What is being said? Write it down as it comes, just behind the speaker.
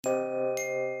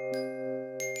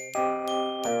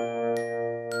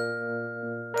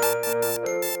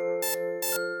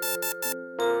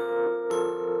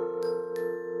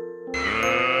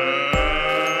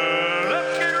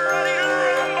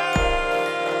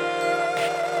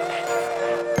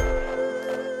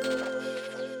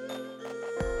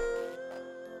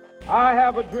I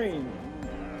have a dream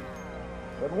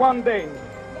that one day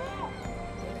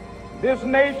this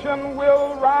nation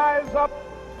will rise up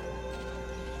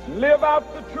and live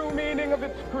out the true meaning of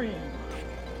its creed.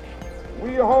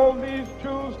 We hold these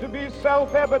truths to be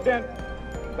self-evident,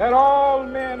 that all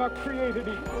men are created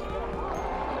equal.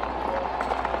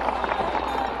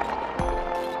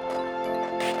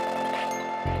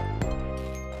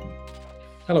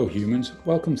 Hello humans,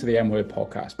 welcome to the M-Word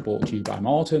podcast, brought to you by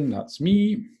Martin, that's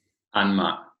me. And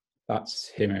Matt. That's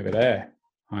him over there.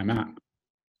 Hi Matt.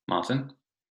 Martin.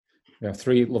 We have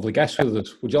three lovely guests with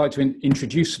us. Would you like to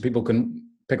introduce so people can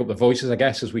pick up the voices, I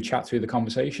guess, as we chat through the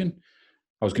conversation?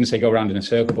 I was going to say go around in a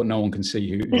circle, but no one can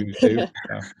see who's who. So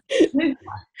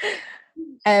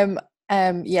I'm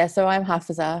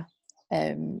Haafizah,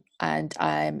 and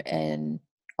I'm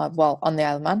on the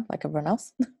Isle of Man, like everyone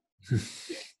else.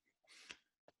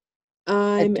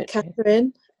 I'm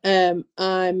Catherine.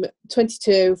 I'm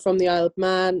 22 from the Isle of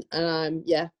Man, and I'm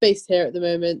based here at the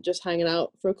moment, just hanging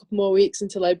out for a couple more weeks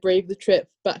until I brave the trip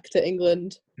back to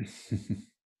England.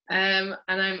 And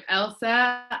I'm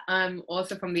Elsa. I'm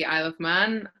also from the Isle of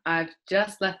Man. I've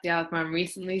just left the Isle of Man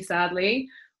recently, sadly,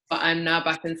 but I'm now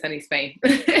back in sunny Spain.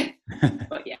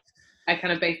 But yeah, I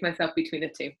kind of base myself between the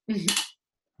two.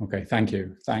 Okay, thank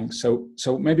you. Thanks. So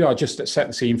maybe I'll just set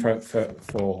the scene for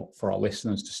our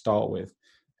listeners to start with.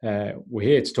 We're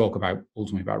here to talk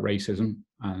ultimately about racism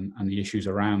and the issues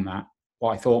around that.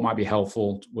 What I thought might be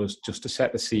helpful was just to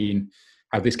set the scene,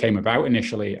 how this came about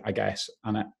initially, I guess,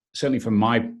 and certainly from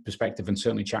my perspective, and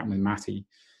certainly chatting with Matty,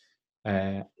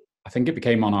 I think it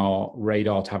became on our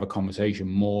radar to have a conversation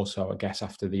more so, I guess,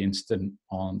 after the incident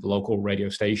on the local radio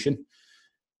station.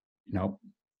 You know,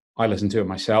 I listened to it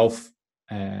myself.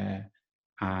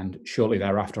 And shortly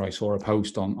thereafter, I saw a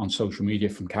post on social media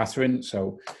from Catherine.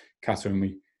 So, Catherine,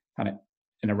 we kind of,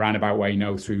 in a roundabout way,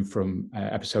 know through from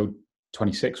episode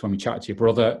 26 when we chatted to your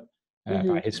brother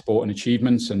about his sport and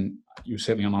achievements, and you were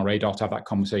certainly on our radar to have that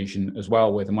conversation as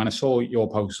well with. And when I saw your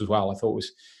post as well, I thought it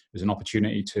was an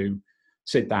opportunity to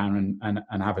sit down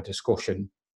and have a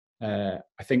discussion. I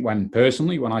think when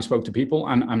I spoke to people,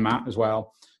 and Matt as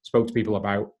well, spoke to people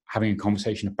about having a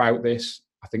conversation about this,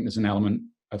 I think there's an element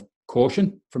of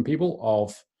caution from people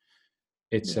of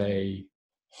it's a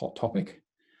hot topic.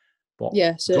 But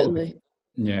yeah, certainly.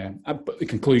 But the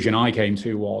conclusion I came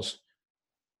to was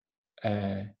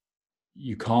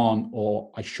you can't,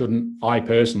 or I shouldn't, I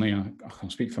personally, I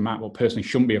can't speak for Matt, but personally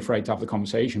shouldn't be afraid to have the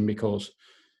conversation, because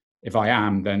if I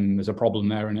am, then there's a problem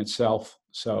there in itself.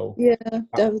 So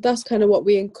that's kind of what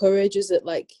we encourage, is that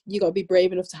like you got to be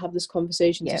brave enough to have this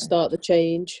conversation to start the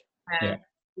change.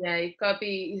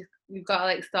 You've got to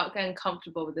like start getting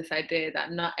comfortable with this idea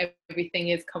that not everything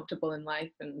is comfortable in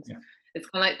life, and it's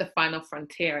kind of like the final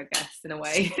frontier, I guess, in a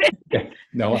way.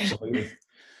 No, absolutely.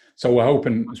 So we're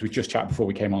hoping, as we just chatted before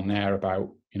we came on there, about,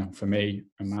 for me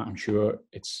and Matt, I'm sure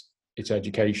it's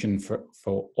education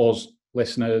for us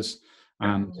listeners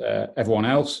and everyone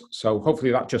else. So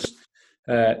hopefully that just,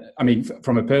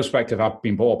 from a perspective, I've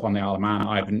been brought up on the Isle of Man.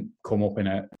 I haven't come up in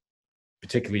a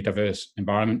particularly diverse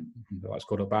environment. Whether that's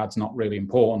good or bad, it's not really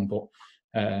important, but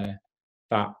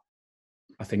that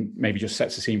I think maybe just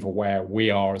sets the scene for where we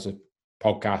are as a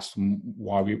podcast and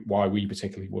why we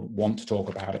particularly would want to talk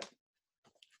about it.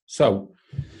 So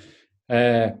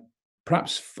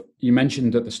perhaps you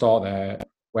mentioned at the start there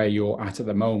where you're at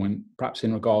the moment, perhaps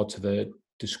in regard to the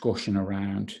discussion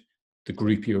around the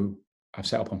group you have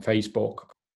set up on Facebook.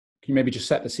 Can you maybe just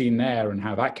set the scene there and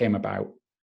how that came about?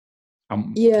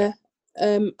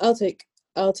 I'll take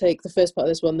the first part of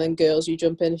this one, then girls, you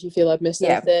jump in if you feel I've missed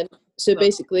anything. So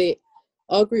basically,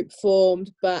 our group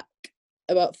formed back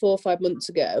about 4 or 5 months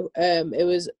ago. It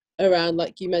was around,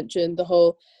 like you mentioned, the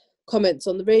whole comments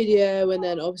on the radio, and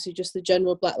then obviously just the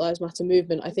general Black Lives Matter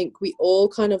movement. I think we all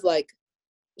kind of like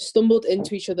stumbled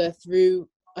into each other through,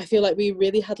 I feel like we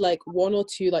really had like 1 or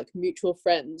 2 like mutual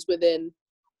friends within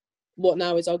what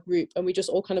now is our group, and we just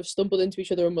all kind of stumbled into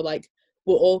each other and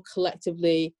we're all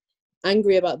collectively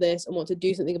angry about this and want to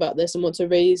do something about this and want to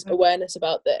raise awareness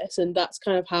about this. And that's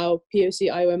kind of how POC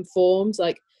IOM formed.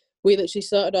 Like, we literally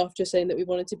started off just saying that we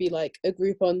wanted to be like a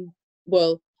group on,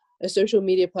 a social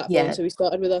media platform. So we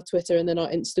started with our Twitter and then our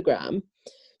Instagram,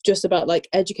 just about like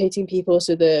educating people.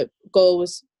 So the goal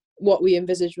was, what we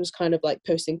envisaged was kind of like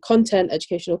posting content,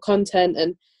 educational content,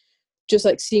 and just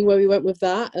like seeing where we went with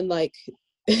that. And like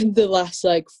the last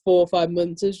like 4 or 5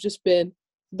 months has just been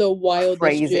the wildest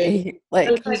crazy.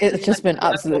 Like, it's just been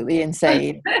absolutely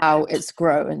insane how it's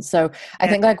grown. So I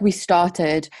think like we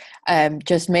started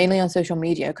just mainly on social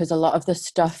media, because a lot of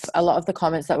the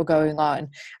comments that were going on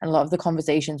and a lot of the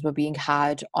conversations were being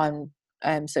had on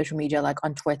social media, like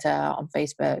on Twitter, on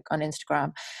Facebook, on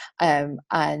Instagram,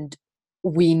 and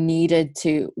we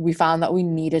found that we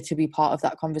needed to be part of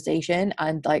that conversation.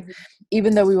 And like,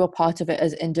 even though we were part of it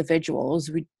as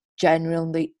individuals, we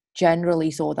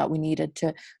generally saw that we needed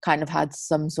to kind of had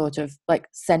some sort of like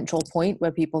central point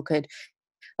where people could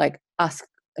like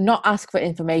not ask for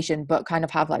information, but kind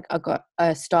of have like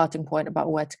a starting point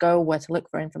about where to go, where to look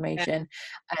for information,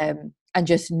 and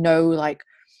just know like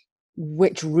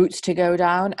which routes to go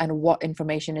down and what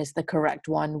information is the correct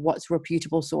one, what's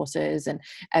reputable sources and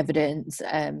evidence,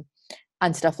 and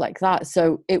stuff like that.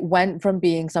 So it went from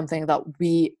being something that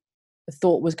we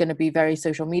thought was going to be very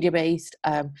social media based,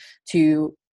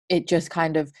 to it just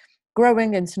kind of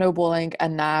growing and snowballing.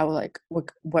 And now like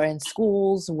we're in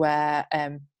schools where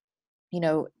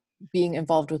being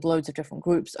involved with loads of different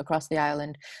groups across the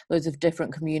island, loads of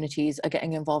different communities are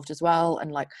getting involved as well,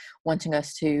 and like wanting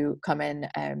us to come in,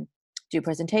 do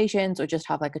presentations or just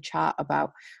have like a chat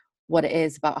about what it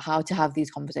is, about how to have these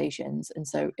conversations. And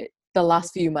so the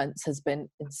last few months has been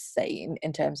insane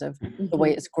in terms of the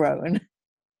way it's grown.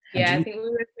 Yeah, I think we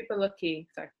were super lucky.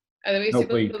 Sorry. We were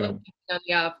super lucky on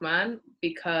the Isle of Man,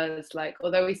 because like,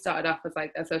 although we started off as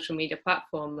like a social media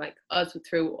platform, like us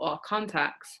through our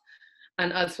contacts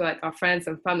and us for like our friends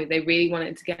and family, they really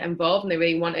wanted to get involved and they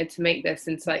really wanted to make this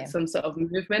into like some sort of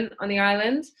movement on the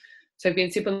island. So I've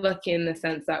been super lucky in the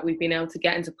sense that we've been able to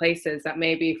get into places that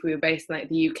maybe if we were based in like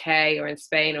the UK or in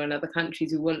Spain or in other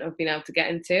countries, we wouldn't have been able to get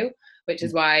into, which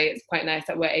is why it's quite nice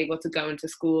that we're able to go into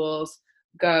schools,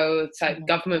 go to like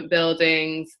government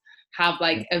buildings, have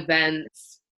like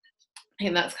events. I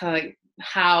think that's kind of like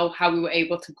how we were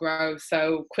able to grow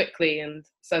so quickly and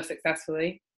so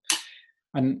successfully.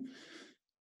 And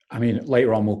I mean,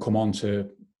 later on we'll come on to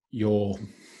your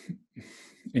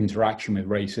interaction with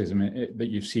racism that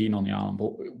you've seen on the island,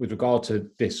 but with regard to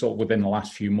this sort of within the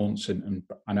last few months, and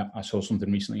I saw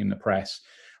something recently in the press,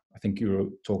 I think you were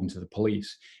talking to the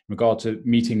police in regard to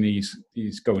meeting these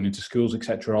going into schools,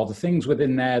 etc. Are there things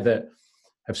within there that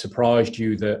have surprised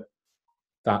you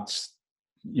that's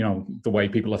the way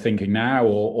people are thinking now,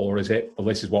 or is it, well,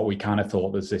 this is what we kind of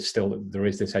thought, there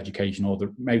is this education, or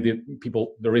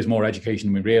there is more education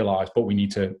than we realize, but we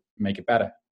need to make it better?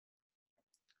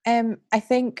 I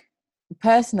think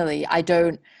personally, I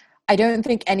don't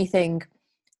think anything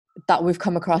that we've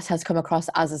come across has come across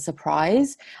as a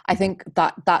surprise. I think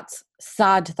that's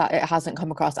sad that it hasn't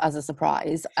come across as a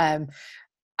surprise.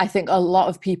 I think a lot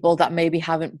of people that maybe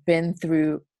haven't been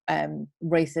through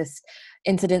racist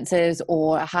incidences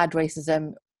or had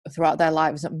racism throughout their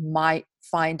lives might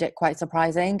find it quite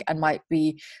surprising and might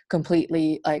be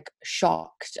completely like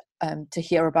shocked to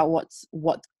hear about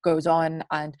what goes on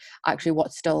and actually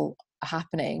what's still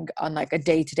happening on like a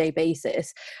day-to-day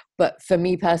basis. But for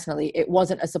me personally, it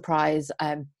wasn't a surprise,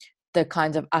 the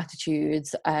kinds of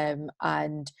attitudes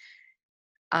and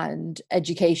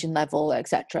education level,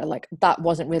 etc. Like that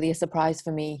wasn't really a surprise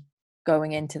for me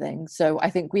going into things. So I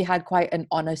think we had quite an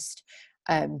honest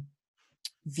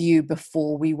view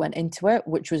before we went into it,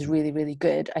 which was really, really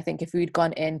good. I think if we'd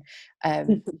gone in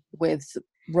with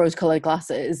rose-colored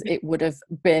glasses, it would have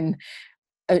been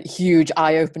a huge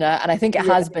eye-opener, and I think it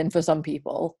has been for some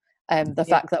people. The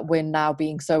fact that we're now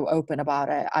being so open about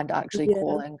it and actually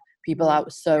calling people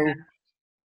out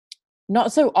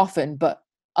not so often, but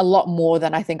a lot more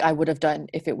than I think I would have done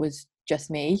if it was just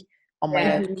me on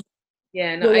my own.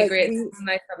 Yeah, no, I agree. It's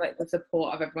nice to have like the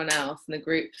support of everyone else in the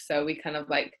group, so we kind of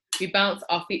like we bounce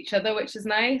off each other, which is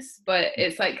nice. But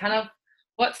it's like kind of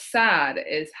what's sad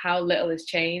is how little has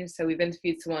changed. So we've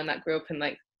interviewed someone that grew up in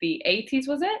like the 80s,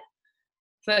 was it?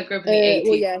 So that grew up in the 80s.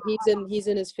 Well, yeah, he's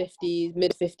in his 50s,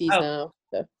 mid 50s now.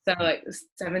 So like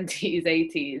 70s,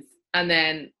 80s, and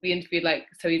then we interviewed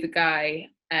so he's a guy,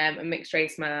 a mixed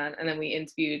race man, and then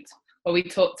we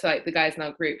talked to like the guys in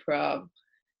our group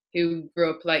who grew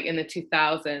up like in the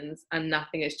 2000s and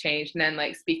nothing has changed. And then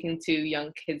like speaking to young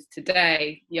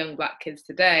black kids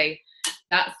today,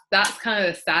 that's kind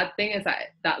of the sad thing, is that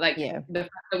the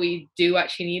fact that we do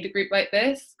actually need a group like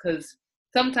this, because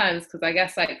I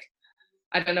guess like,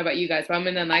 I don't know about you guys, but I'm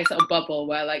in a nice little bubble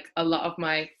where like a lot of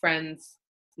my friends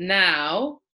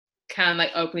now can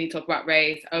like openly talk about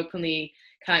race, openly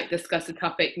kind of discuss the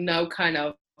topic, know kind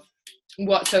of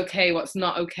what's okay, what's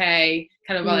not okay,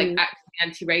 kind of like acting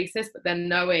anti-racist, but then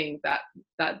knowing that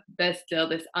there's still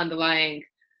this underlying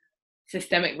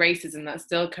systemic racism that's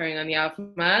still occurring on the Isle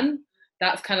of Man.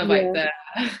 That's kind of like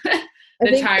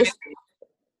the time.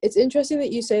 It's interesting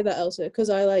that you say that, Elsa, because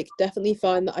I like definitely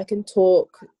find that I can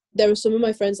talk. There are some of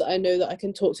my friends that I know that I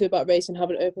can talk to about race and have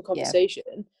an open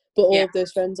conversation, but all of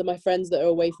those friends are my friends that are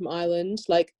away from Ireland.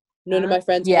 Like none of my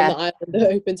friends on the island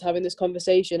are open to having this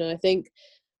conversation. And I think,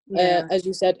 as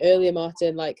you said earlier,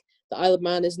 Martin, like the Isle of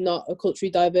Man is not a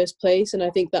culturally diverse place, and I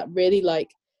think that really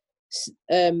like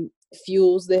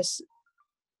fuels this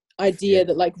idea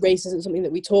that like race isn't something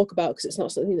that we talk about because it's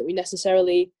not something that we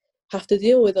necessarily have to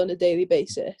deal with on a daily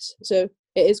basis. So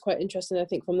it is quite interesting, I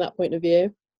think, from that point of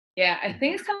view. Yeah, I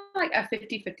think it's kind of like a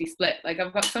 50-50 split. Like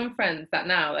I've got some friends that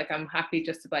now, like I'm happy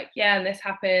just to be like, yeah, and this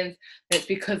happens, it's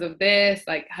because of this.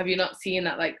 Like, have you not seen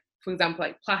that, like, for example,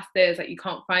 like plasters, like you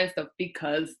can't find stuff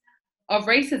because of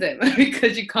racism,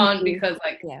 because you can't, because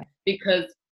like,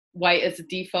 because white is the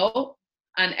default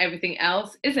and everything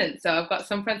else isn't. So I've got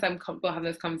some friends I'm comfortable having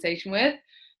this conversation with,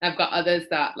 and I've got others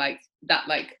that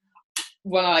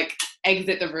want to like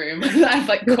exit the room. I've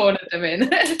like cornered them in.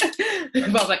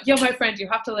 But I'm like, you're my friend, you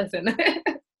have to listen.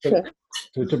 So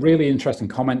it's a really interesting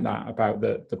comment that about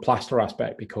the plaster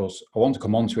aspect, because I want to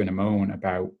come on to in a moment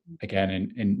about,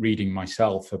 again, in reading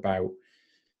myself about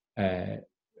I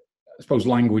suppose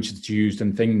language that's used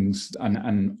and things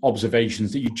and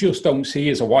observations that you just don't see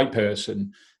as a white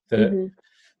person.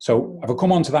 So I will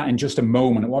come on to that in just a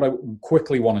moment. What I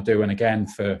quickly want to do, and again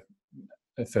for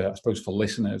I suppose for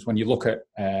listeners, when you look at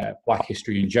Black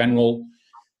history in general,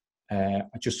 I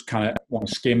just kind of want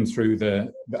to skim through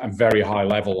the very high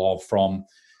level of from.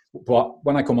 But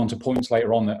when I come on to points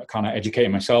later on that kind of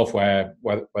educating myself, whether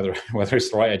it's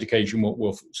the right education,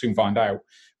 we'll soon find out.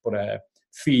 But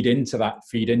feed into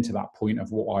that point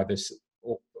of why this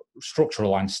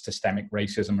structural and systemic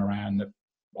racism around that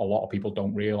a lot of people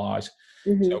don't realise.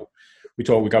 So we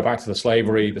go back to the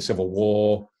slavery, the Civil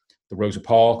War, the Rosa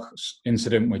Parks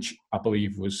incident, which I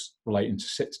believe was relating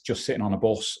to just sitting on a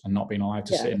bus and not being allowed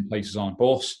to sit in places on a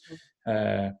bus,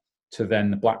 to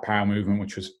then the Black Power movement,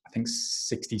 which was, I think,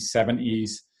 60s,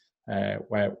 70s,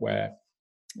 where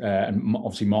and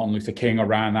obviously Martin Luther King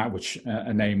around that, which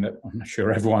a name that I'm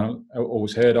sure everyone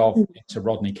always heard of, to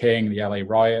Rodney King, the LA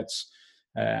riots,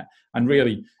 and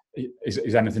really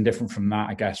is anything different from that,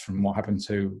 I guess, from what happened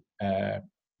to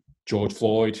George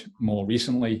Floyd more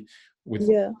recently with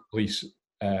police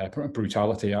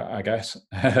brutality, I guess.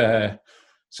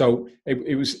 So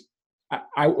it was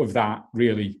out of that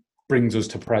really brings us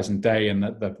to present day and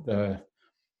the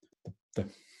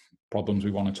problems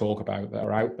we want to talk about that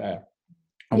are out there.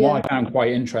 And what I found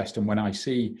quite interesting when I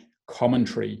see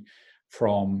commentary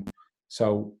from,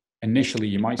 so initially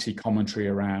you might see commentary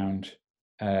around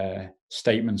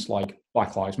statements like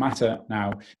Black Lives Matter.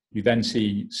 Now you then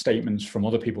see statements from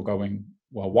other people going,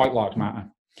 well, White Lives Matter.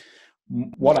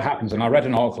 What happens, and I read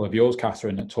an article of yours,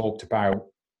 Catherine, that talked about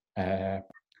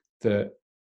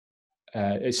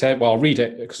it said, well, I'll read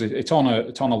it because it's on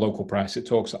a local press. It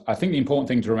talks, I think the important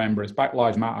thing to remember is Black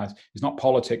Lives Matter is not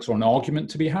politics or an argument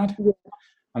to be had.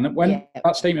 And then when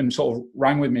that statement sort of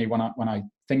rang with me when I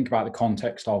think about the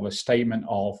context of a statement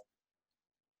of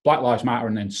Black Lives Matter,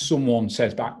 and then someone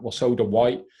says back, well, so do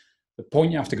white. The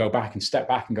point you have to go back and step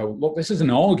back and go, look, this is an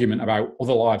argument about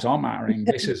other lives aren't mattering.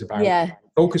 This is about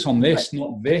focus on this,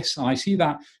 not this. And I see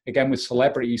that again with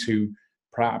celebrities who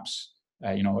perhaps,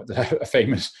 a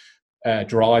famous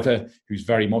driver who's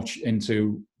very much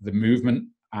into the movement,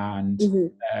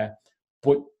 and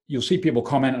but you'll see people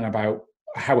commenting about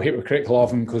how hypocritical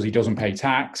of him because he doesn't pay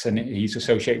tax and he's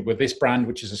associated with this brand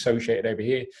which is associated over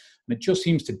here, and it just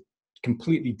seems to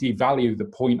completely devalue the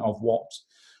point of what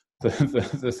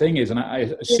the thing is, and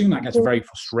I assume that gets very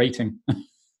frustrating.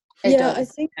 I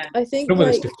think some of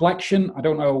this deflection, I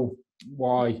don't know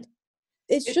why.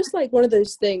 It's just like one of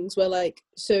those things where, like,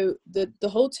 so the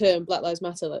whole term Black Lives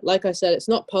Matter, like I said, it's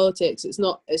not politics, it's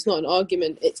not an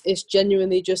argument, it's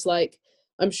genuinely just like,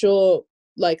 I'm sure,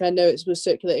 like, I know it was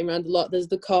circulating around a lot, there's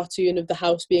the cartoon of the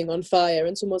house being on fire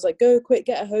and someone's like, go quick,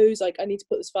 get a hose, like I need to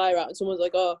put this fire out, and someone's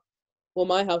like, oh well,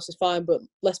 my house is fine, but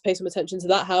let's pay some attention to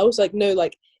that house. Like, no,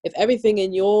 like if everything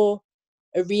in your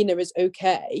arena is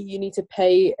okay, you need to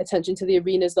pay attention to the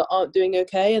arenas that aren't doing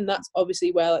okay. And that's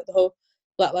obviously where like the whole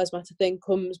Black Lives Matter thing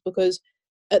comes, because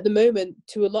at the moment,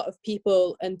 to a lot of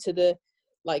people, and to the,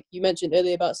 like you mentioned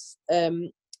earlier about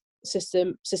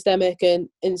systemic and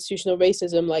institutional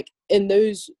racism, like in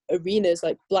those arenas,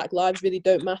 like Black lives really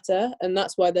don't matter, and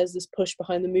that's why there's this push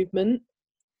behind the movement.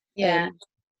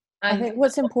 I think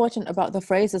what's important about the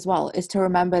phrase as well is to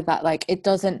remember that, like, it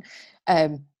doesn't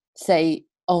say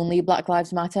only Black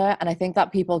Lives Matter, and I think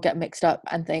that people get mixed up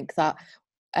and think that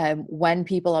when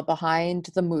people are behind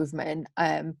the movement,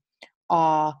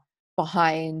 are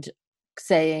behind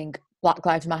saying Black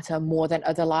Lives Matter more than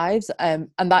other lives, and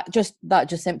that just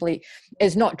simply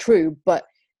is not true. But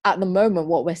at the moment,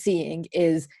 what we're seeing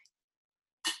is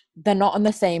they're not on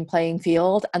the same playing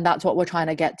field, and that's what we're trying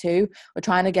to get to. We're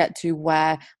trying to get to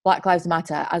where Black Lives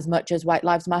Matter as much as white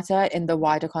lives matter in the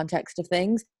wider context of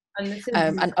things.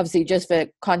 And obviously, just for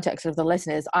context of the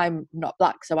listeners, I'm not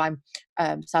Black, so I'm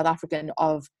South African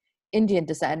of Indian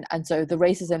descent, and so the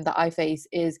racism that I face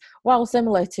is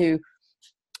similar to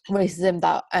racism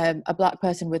that a Black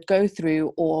person would go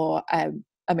through, or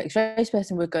a mixed race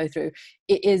person would go through.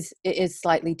 It is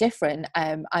slightly different,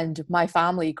 and my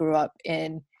family grew up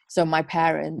in, so my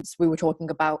parents, we were talking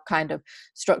about kind of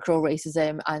structural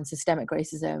racism and systemic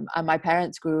racism, and my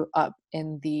parents grew up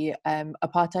in the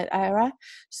apartheid era,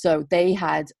 so they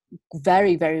had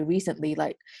very, very recently,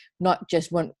 like, not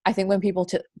just when people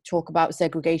talk about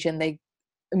segregation, they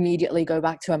immediately go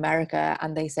back to America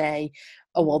and they say,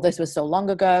 oh, well, this was so long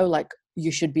ago, like,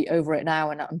 you should be over it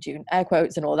now, and I'm doing air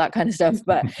quotes and all that kind of stuff.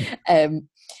 But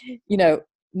you know,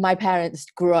 my parents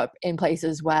grew up in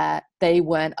places where they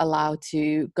weren't allowed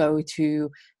to go to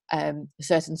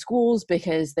certain schools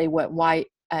because they weren't white.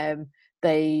 And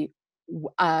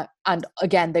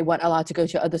again, they weren't allowed to go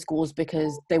to other schools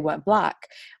because they weren't Black.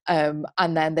 And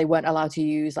then they weren't allowed to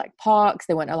use, like, parks.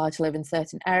 They weren't allowed to live in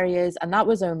certain areas, and that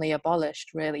was only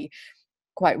abolished really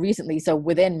quite recently, so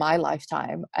within my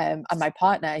lifetime. And my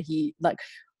partner,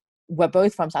 we're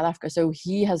both from South Africa, so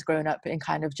he has grown up in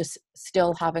kind of just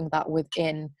still having that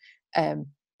within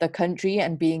the country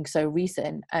and being so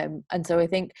recent. And so I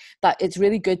think that it's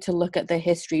really good to look at the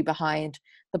history behind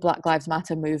the Black Lives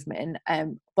Matter movement,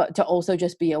 but to also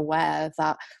just be aware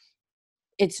that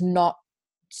it's not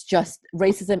just,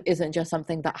 racism isn't just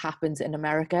something that happens in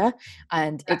America,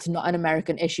 and it's not an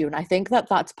American issue. And I think that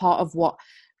that's part of what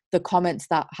the comments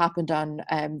that happened on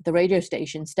the radio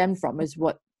station stemmed from, is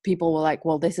what people were like,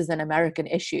 well, this is an American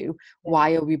issue.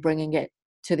 Why are we bringing it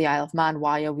to the Isle of Man?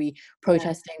 Why are we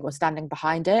protesting or standing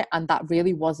behind it? And that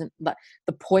really wasn't, that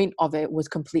the point of it was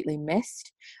completely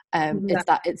missed. It's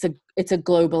that it's a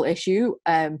global issue.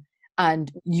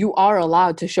 And you are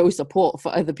allowed to show support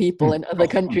for other people in other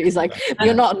countries. Like,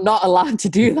 you're not allowed to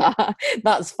do that.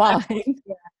 That's fine.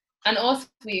 And also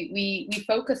we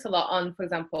focus a lot on, for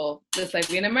example, the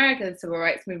slavery in America, the civil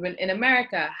rights movement in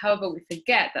America. However, we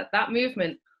forget that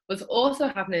movement was also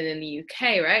happening in the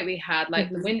UK, right? We had, like,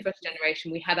 the Windrush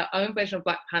generation. We had our own version of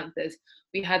Black Panthers.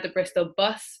 We had the Bristol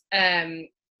bus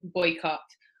boycott.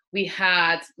 We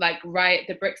had, like,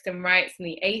 the Brixton riots in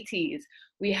the 80s.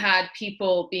 We had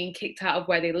people being kicked out of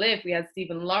where they live. We had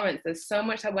Stephen Lawrence. There's so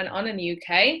much that went on in the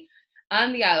UK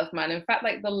and the Isle of Man. In fact,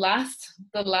 like, the last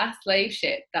slave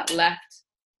ship that left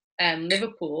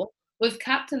Liverpool was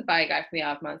captained by a guy from the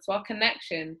Isle of Man. So our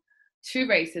connection to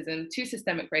racism, to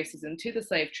systemic racism, to the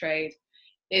slave trade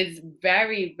is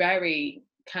very, very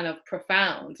kind of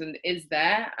profound and is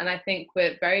there. And I think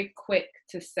we're very quick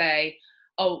to say,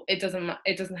 oh, it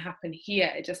doesn't happen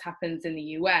here. It just happens in the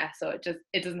US, or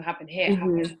it doesn't happen here. It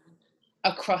happens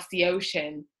across the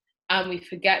ocean. And we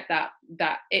forget that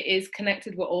it is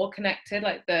connected. We're all connected.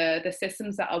 Like, the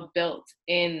systems that are built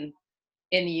in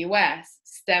the US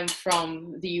stem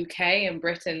from the UK and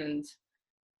Britain, and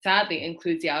sadly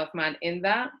includes the Isle of Man in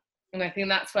that. And I think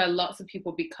that's where lots of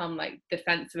people become, like,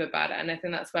 defensive about it. And I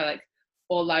think that's where, like,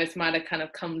 All Lives Matter kind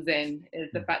of comes in,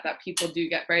 is the fact that people do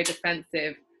get very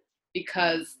defensive,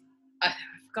 because I've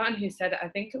forgotten who said it. I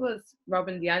think it was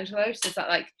Robin DiAngelo. Says that,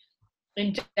 like,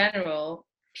 in general,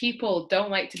 people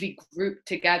don't like to be grouped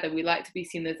together. We like to be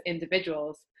seen as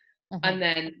individuals. And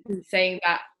then saying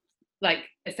that, like,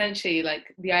 essentially,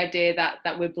 like, the idea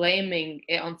that we're blaming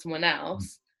it on someone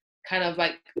else kind of,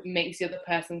 like, makes the other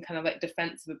person kind of, like,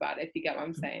 defensive about it, if you get what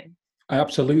I'm saying.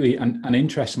 Absolutely. And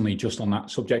interestingly, just on that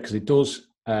subject, because it does,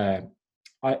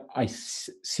 I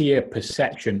see a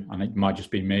perception, and it might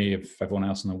just be me, of everyone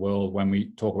else in the world, when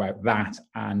we talk about that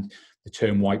and the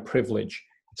term white privilege.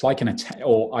 It's like an attack,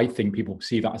 or I think people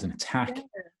see that as an attack.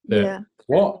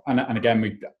 What? And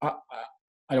again, I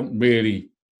don't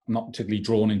really, I'm not particularly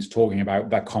drawn into talking about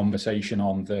that conversation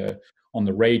on the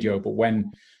radio, but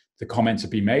when the comments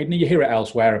have been made, and you hear it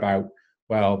elsewhere about,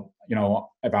 well, you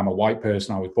know, if I'm a white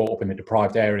person, I was brought up in a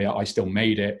deprived area, I still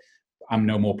made it, I'm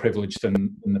no more privileged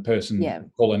than the person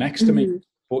color next to me.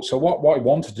 But so what I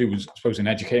want to do is, I suppose, in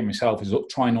educating myself, is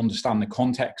try and understand the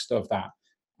context of that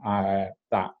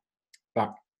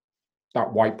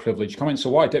white privilege comment.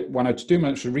 So what I did when I was doing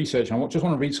my research, and I just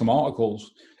want to read some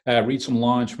articles, read some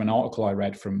lines from an article I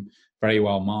read from Very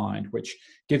Well Mind, which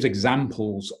gives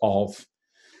examples of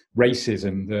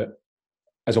racism that,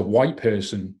 as a white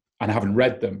person, and I haven't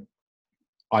read them,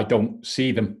 I don't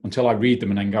see them until I read them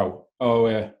and then go,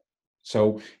 oh,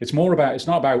 So it's more about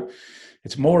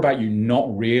you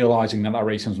not realizing that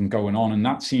racism is going on, and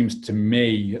that seems to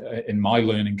me in my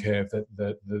learning curve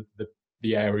that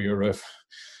the area of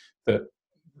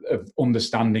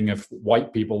understanding of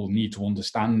white people need to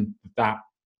understand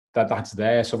that's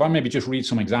there. So if I maybe just read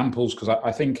some examples, because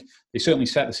I think they certainly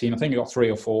set the scene. I think you got 3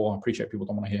 or 4. I appreciate people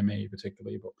don't want to hear me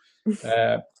particularly,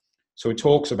 but so it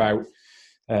talks about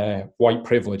white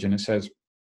privilege, and it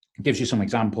gives you some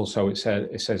examples. So it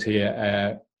says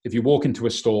here, if you walk into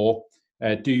a store,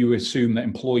 do you assume that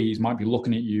employees might be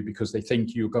looking at you because they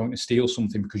think you're going to steal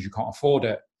something because you can't afford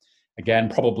it? Again,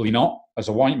 probably not. As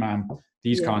a white man,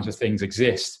 these kinds of things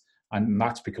exist. And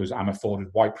that's because I'm afforded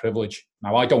white privilege.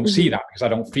 Now, I don't see that because I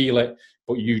don't feel it,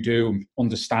 but you do.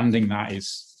 Understanding that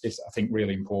is I think,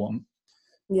 really important.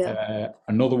 Yeah.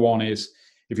 Another one is,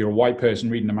 if you're a white person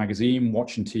reading a magazine,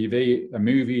 watching TV, a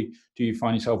movie, do you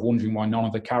find yourself wondering why none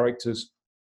of the characters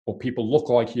or people look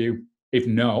like you? If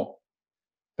not,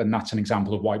 then that's an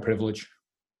example of white privilege.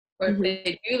 Or if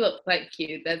they do look like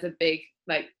you, there's a big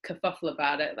kerfuffle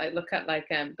about it. Like, look at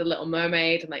The Little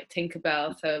Mermaid and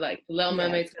Tinkerbell. So The Little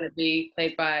Mermaid's going to be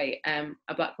played by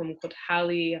a black woman called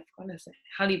Halle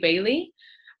Bailey,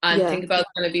 and Tinkerbell's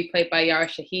going to be played by Yara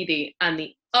Shahidi. And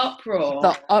the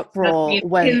uproar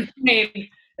when insane.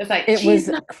 It's it was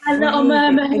not a Little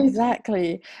Mermaid.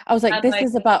 Exactly. I was like, this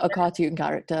is about a cartoon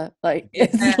character.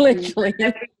 It's literally.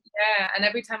 And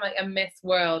every time a Miss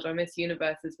World or Miss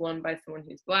Universe is won by someone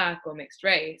who's black or mixed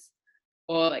race,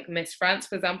 or Miss France,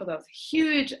 for example, there was a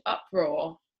huge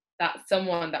uproar that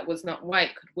someone that was not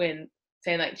white could win,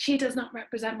 saying she does not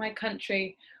represent my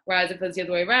country. Whereas if it was the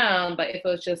other way around, if it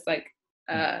was just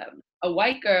a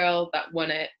white girl that won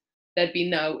it, there'd be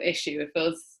no issue. If it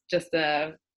was just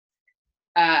a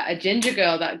ginger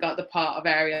girl that got the part of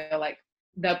Ariel,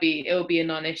 it will be a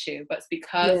non-issue. But it's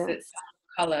because it's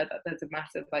color that there's a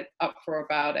massive uproar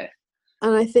about it.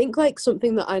 And I think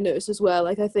something that I noticed as well,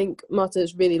 I think, Marta,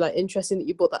 is really interesting that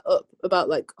you brought that up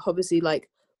about obviously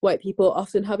white people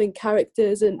often having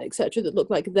characters and etc. that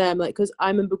look like them. Because I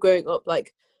remember growing up,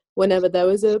 whenever there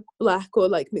was a black or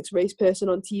mixed race person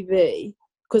on TV,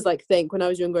 because when I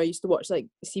was younger I used to watch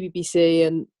CBBC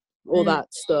and all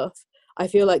that stuff. I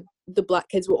feel the black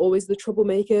kids were always the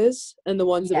troublemakers and the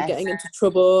ones that were getting into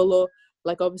trouble, or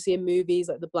obviously in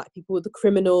movies the black people were the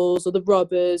criminals or the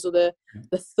robbers or the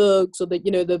thugs or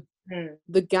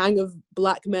the gang of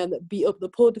black men that beat up the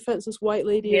poor defenseless white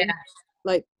lady. And,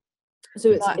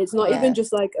 so it's not even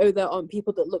just there aren't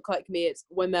people that look like me. It's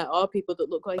when there are people that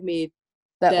look like me,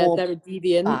 they're a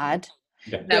deviant. Bad.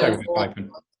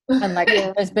 And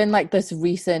there's been this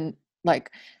recent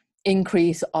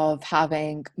increase of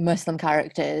having Muslim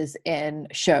characters in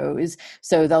shows.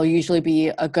 So there'll usually be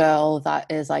a girl that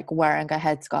is wearing a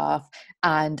headscarf,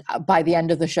 and by the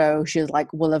end of the show she's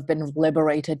will have been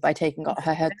liberated by taking off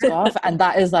her headscarf, and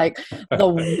that is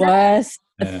the worst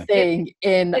thing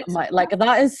in my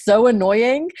that is so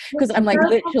annoying, because I'm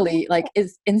literally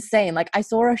it's insane. I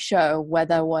saw a show where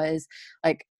there was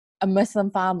a Muslim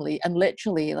family, and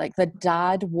literally the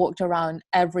dad walked around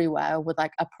everywhere with a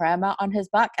prayer mat on his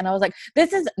back, and I was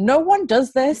no one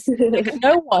does this.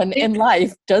 No one in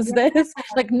life does this.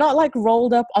 Not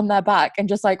rolled up on their back and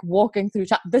just walking through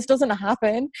this doesn't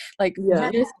happen.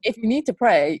 If you need to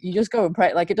pray, you just go and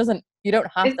pray. You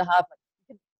don't have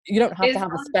to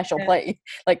have a special place.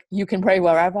 You can pray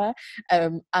wherever.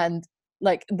 And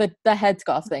the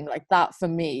headscarf thing, that for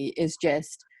me is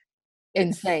just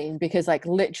insane, because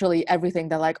literally everything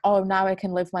they're oh, now I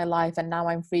can live my life and now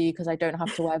I'm free because I don't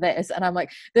have to wear this, and I'm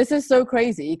this is so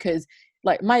crazy, because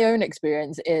my own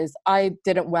experience is I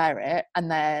didn't wear it,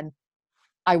 and then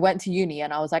I went to uni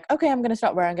and I was okay, I'm gonna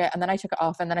start wearing it, and then I took it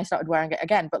off and then I started wearing it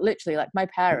again. But literally my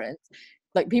parents,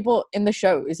 people in the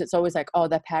shows, it's always oh,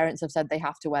 their parents have said they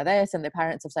have to wear this and their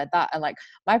parents have said that, and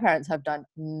my parents have done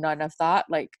none of that,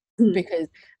 because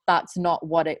that's not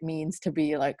what it means to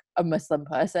be a Muslim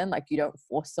person. You don't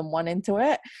force someone into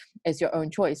it, it's your own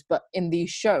choice. But in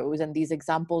these shows and these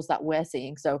examples that we're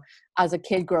seeing, so as a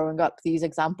kid growing up, these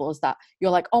examples that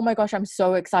you're oh my gosh, I'm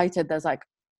so excited, there's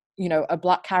a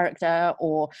black character,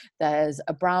 or there's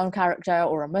a brown character,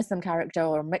 or a Muslim character,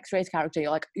 or a mixed race character,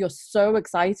 you're so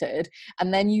excited,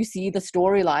 and then you see the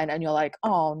storyline and you're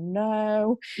oh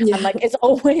no. And it's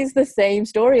always the same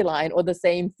storyline or the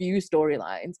same few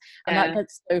storylines, and that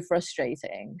gets so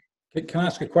frustrating. Can I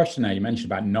ask a question there? You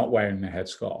mentioned about not wearing the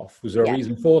headscarf. Was there a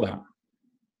reason for that?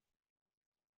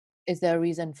 Is there a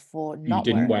reason for not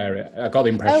you didn't wear it? I got the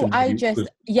impression.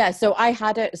 So I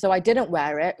had it, so I didn't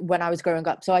wear it when I was growing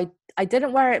up. So I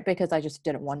didn't wear it because I just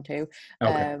didn't want to.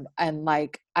 Okay. And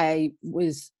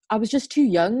I was just too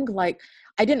young. Like,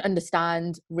 I didn't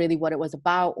understand really what it was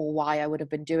about or why I would have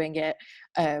been doing it.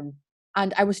 And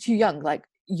I was too young. Like,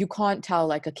 you can't tell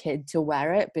like a kid to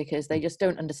wear it because they just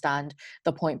don't understand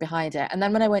the point behind it. And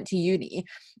then when I went to uni,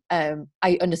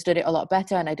 I understood it a lot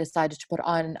better, and I decided to put it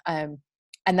on.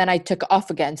 And then I took it off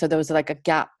again. So there was like a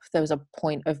gap. There was a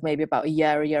point of maybe about a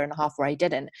year and a half where I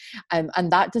didn't.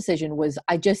 And that decision was,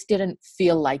 I just didn't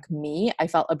feel like me. I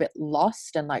felt a bit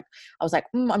lost, and like, I was like,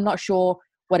 I'm not sure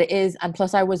what it is. And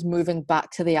plus I was moving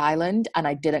back to the island, and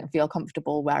I didn't feel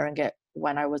comfortable wearing it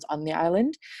when I was on the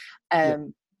island.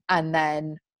 And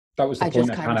then that was the point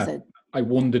that kind of said, I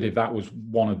wondered if that was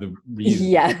one of the reasons.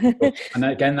 Yeah. And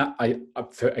again, that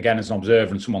again, as an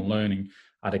observer and someone learning,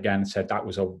 I'd again said that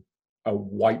was a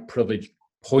white privilege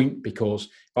point, because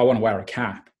if I want to wear a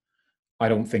cap, I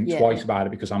don't think twice about it,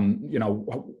 because I'm, you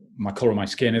know, my color of my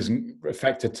skin isn't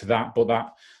affected to that, but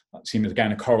that seems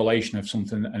again a correlation of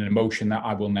something, an emotion that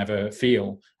I will never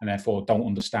feel, and therefore don't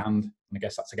understand. And I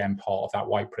guess that's again part of that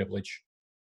white privilege.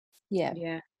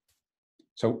 Yeah.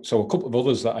 So a couple of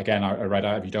others that again I read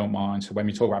out, if you don't mind. So when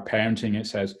we talk about parenting, it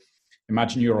says,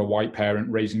 imagine you're a white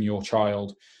parent raising your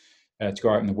child to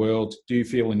go out in the world. Do you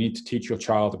feel the need to teach your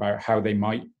child about how they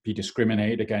might be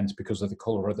discriminated against because of the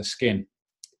color of the skin?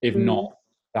 If not,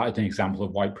 that is an example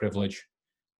of white privilege.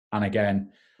 And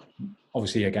again,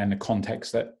 obviously, again, the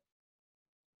context that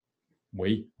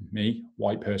me,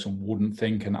 white person, wouldn't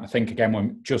think. And I think, again, when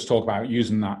we just talk about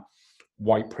using that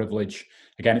white privilege,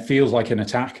 again, it feels like an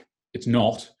attack. It's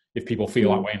not, if people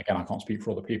feel that way. And again, I can't speak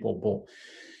for other people,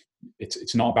 but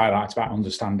it's not about that. It's about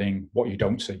understanding what you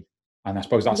don't see. And I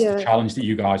suppose that's the challenge that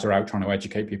you guys are out trying to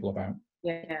educate people about.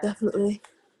 Yeah, definitely.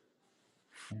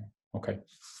 Yeah. Okay.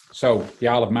 So the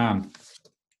Isle of Man,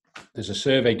 there's a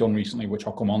survey done recently, which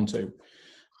I'll come on to.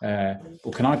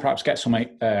 But can I perhaps get some,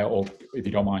 or if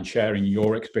you don't mind sharing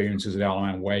your experiences of the Isle of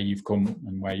Man, where you've come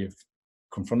and where you've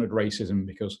confronted racism?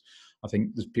 Because I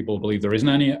think there's people who believe there isn't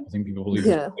any. I think people believe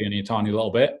there's only a tiny little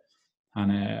bit.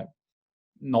 And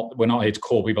we're not here to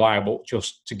call people out, but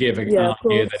just to give an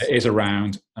idea that it is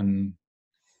around. And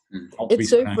it's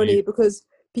so funny because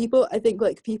I think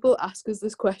people ask us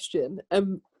this question,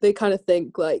 and they kind of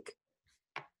think like,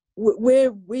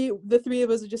 the three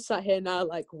of us are just sat here now,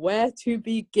 like, where to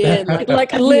begin?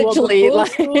 Like literally,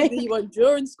 like, school? Do you want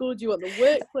during school? Do you want the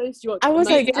workplace? Do you want? I was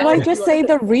like, do I just say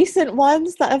the recent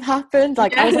ones that have happened?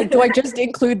 Like, I was like, do I just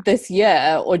include this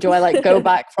year, or do I like go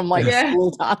back from like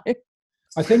school time?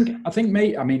 I think,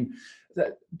 mate. I mean,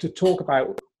 to talk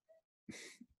about,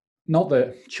 not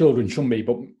that children shouldn't be,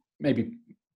 but maybe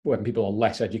when people are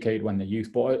less educated when they're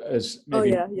youth, but as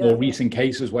maybe more recent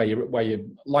cases where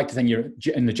you like to think you're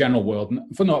in the general world.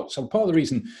 And so part of the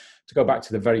reason, to go back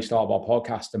to the very start of our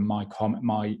podcast and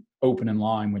my opening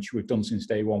line, which we've done since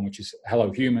day one, which is "Hello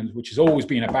Humans," which has always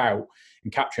been about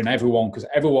capturing everyone, because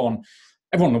everyone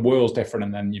in the world's different,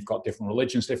 and then you've got different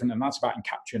religions different, and that's about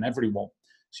capturing everyone.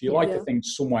 So you like to think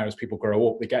somewhere as people grow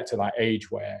up, they get to that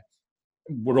age where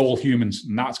we're all humans,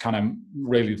 and that's kind of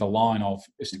really the line of,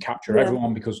 is to capture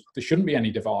everyone, because there shouldn't be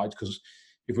any divides. Because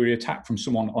if we were attacked from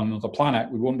someone on another planet,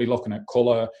 we wouldn't be looking at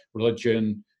color,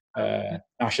 religion,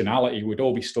 nationality. We'd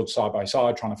all be stood side by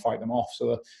side trying to fight them off.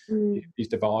 So these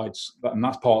divides, and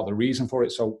that's part of the reason for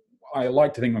it. So I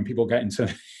like to think when people get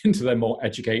into their more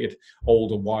educated,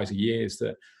 older, wiser years,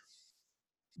 that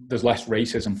there's less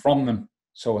racism from them.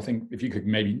 So I think if you could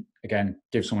maybe again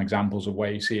give some examples of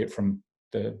where you see it from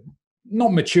the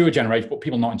not mature generation, but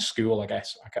people not in school, I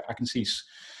guess. I can see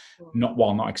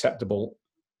not acceptable,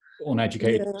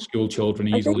 uneducated school children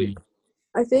easily.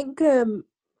 I think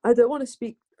I don't want to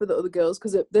speak for the other girls,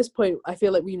 because at this point I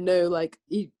feel like we know like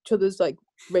each other's like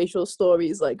racial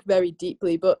stories like very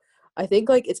deeply. But I think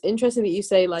like it's interesting that you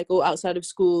say like, outside of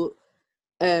school,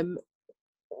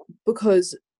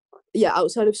 because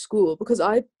outside of school, because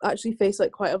I actually face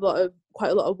like quite a lot of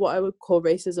what I would call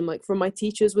racism, like from my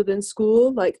teachers within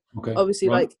school. Like obviously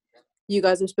like you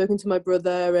guys have spoken to my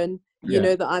brother, and you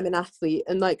know that I'm an athlete,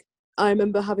 and like I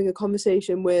remember having a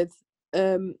conversation with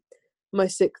my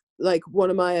one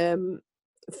of my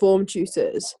form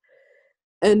tutors,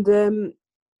 and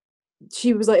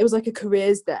she was like, it was like a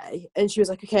careers day, and she was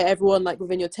like, okay, everyone like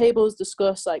within your tables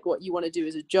discuss like what you want to do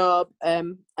as a job,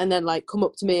 and then like come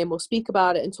up to me and we'll speak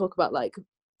about it and talk about like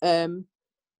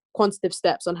quantitative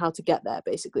steps on how to get there,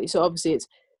 basically. So obviously it's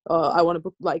I want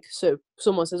to so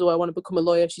someone says, I want to become a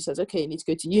lawyer. She says, okay, you need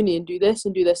to go to uni and do this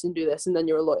and do this and do this, and then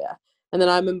you're a lawyer. And then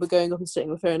I remember going up and sitting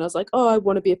with her, and I was like, I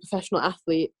want to be a professional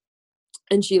athlete.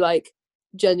 And she like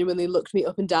genuinely looked me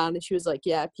up and down, and she was like,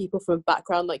 people from a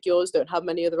background like yours don't have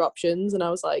many other options. And I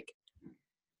was like,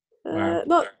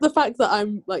 not the fact that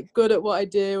I'm like good at what I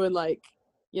do and like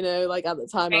you know, like at the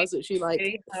time I was literally like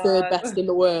Really third hard. best in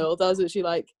the world. I was literally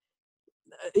like,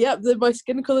 my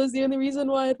skin colour is the only reason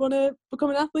why I'd want to become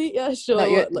an athlete. Yeah, sure.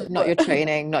 Not your, like, not your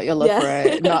training, not your love Yeah. for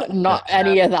it, not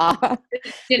any of that.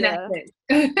 Genetics.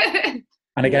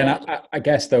 And again, Yeah. I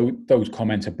guess those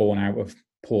comments are born out of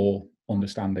poor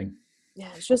understanding. Yeah,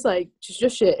 it's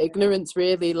just sheer ignorance,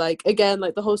 really. Like, again,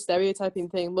 like the whole stereotyping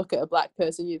thing. Look at a black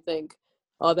person, you think,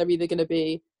 oh, they're either going to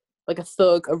be like a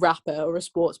thug, a rapper, or a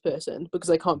sports person because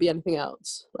they can't be anything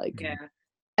else. Like, Yeah.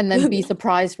 And then be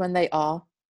surprised when they are.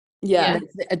 yeah. And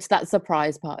it's that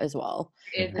surprise part as well.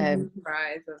 It is a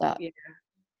surprise. That- Yeah.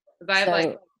 'Cause I have So-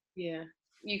 like, yeah.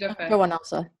 You go first. Go on,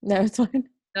 Elsa. No, it's fine.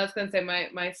 I was going to say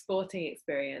my sporting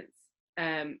experience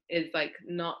is like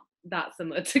not that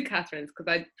similar to Catherine's,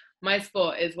 because my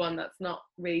sport is one that's not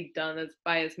really done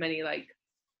by as many like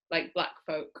black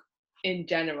folk in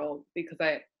general, because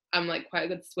I'm like quite a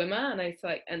good swimmer, and I used to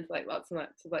like enter like lots and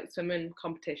lots of like swimming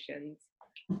competitions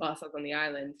whilst I was on the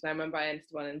island. And I remember I entered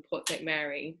one in Port St.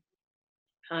 Mary,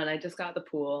 and I just got out of the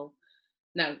pool.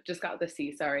 No, just got out of the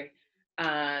sea, sorry.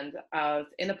 And I was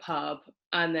in a pub,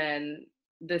 and then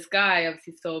this guy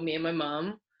obviously saw me and my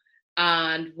mum,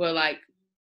 and were like,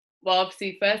 well,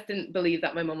 obviously first didn't believe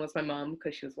that my mum was my mum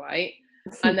because she was white,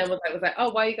 and then was like,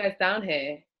 oh, why are you guys down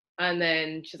here? And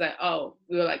then she's like, oh,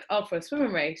 we were like, oh, for a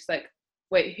swimming race. She's like,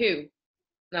 wait, who?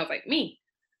 And I was like, me.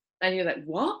 And he was like,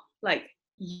 what? Like,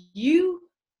 you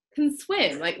can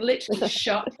swim? Like, literally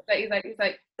shocked. He's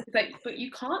like, but you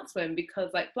can't swim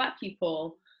because like black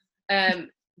people,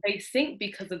 they sink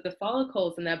because of the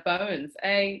follicles in their bones.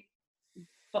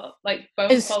 Like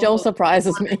bone It still follicles.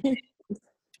 surprises me.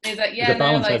 He's like, yeah, The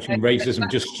balance like, between racism,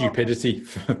 just stupidity.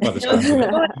 By the it sounds of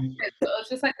it. was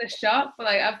just like the shock. But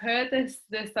like, I've heard this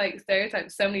like stereotype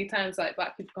so many times, like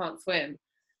black people can't swim,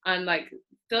 and like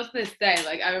still to this day,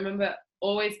 like I remember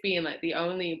always being like the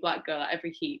only black girl at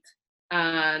every heat,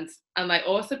 and like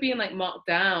also being like marked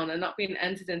down and not being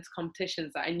entered into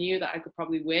competitions that I knew that I could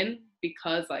probably win,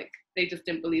 because like they just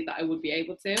didn't believe that I would be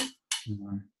able to,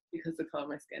 because of the color of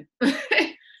my skin,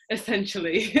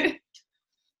 essentially.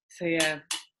 So yeah.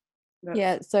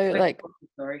 Yeah, so like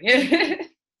Sorry.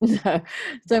 no.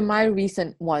 So my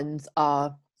recent ones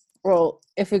are, well,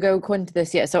 if we go according to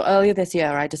this year, so earlier this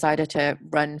year I decided to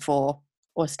run for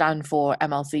or stand for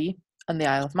MLC on the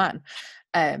Isle of Man,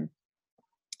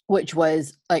 which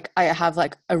was like, I have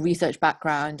like a research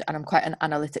background and I'm quite an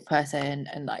analytic person,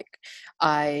 and like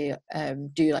I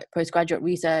do like postgraduate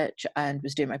research and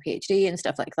was doing my PhD and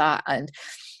stuff like that, and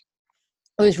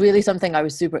it was really something I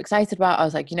was super excited about. I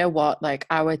was like, you know what, like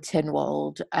our tin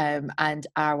world and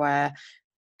our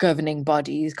governing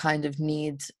bodies kind of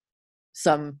need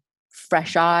some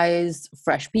fresh eyes,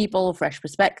 fresh people, fresh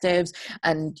perspectives.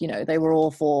 And, you know, they were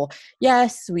all for,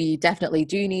 yes, we definitely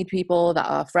do need people that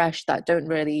are fresh, that don't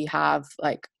really have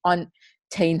like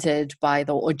tainted by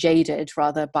or jaded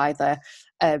rather by the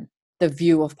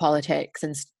view of politics,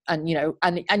 and you know,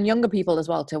 and younger people as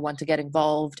well, to want to get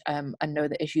involved and know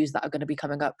the issues that are going to be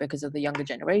coming up because of the younger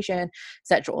generation,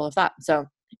 etc., all of that. So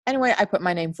anyway, I put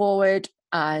my name forward,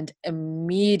 and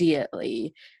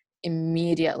immediately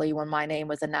when my name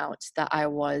was announced that I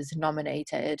was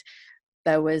nominated,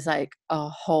 there was like a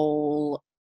whole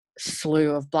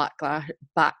slew of backlash,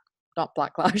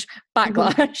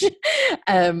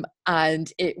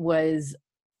 and it was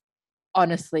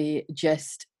honestly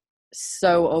just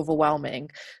so overwhelming.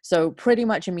 So pretty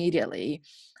much immediately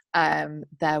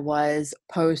there was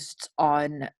posts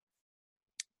on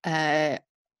I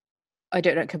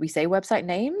don't know, can we say website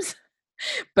names?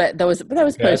 But there was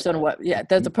posts on what, yeah,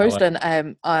 there's a post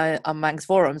on Manx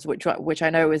forums, which I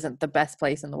know isn't the best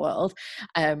place in the world,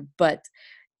 but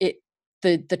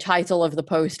the title of the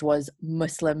post was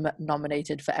Muslim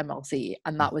nominated for MLC,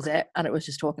 and that was it. And it was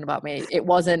just talking about me. It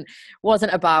wasn't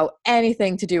about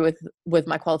anything to do with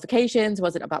my qualifications,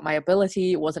 wasn't about my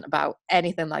ability, it wasn't about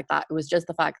anything like that. It was just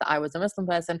the fact that I was a Muslim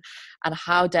person, and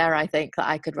how dare I think that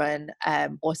I could run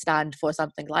or stand for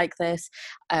something like this.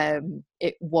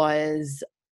 It was,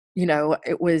 you know,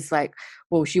 it was like,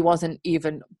 well, she wasn't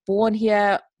even born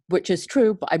here, which is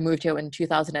true, but I moved here in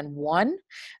 2001.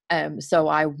 So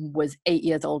I was 8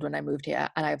 years old when I moved here,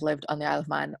 and I've lived on the Isle of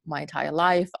Man my entire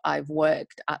life. I've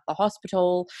worked at the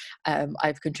hospital.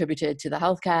 I've contributed to the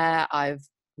healthcare. I've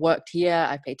worked here.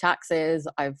 I pay taxes.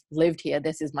 I've lived here.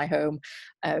 This is my home.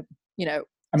 You know,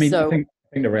 I mean, so, I think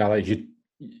the reality is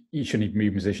you shouldn't even be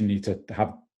a musician. You need to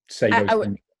say those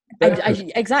things.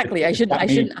 Exactly. I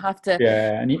shouldn't have to.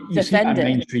 Yeah, and you see that in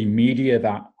mainstream media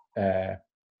that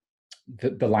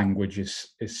the language is,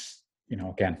 you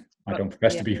know, again, I don't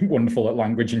profess to be wonderful at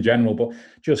language in general, but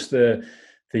just the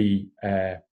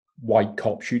white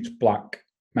cop shoots black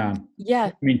man. Yeah.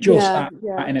 I mean, just Yeah,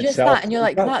 that in Just itself. that, and you're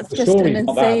like, that's the just story's an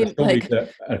not that. The insane, story's like,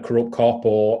 a corrupt cop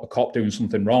or a cop doing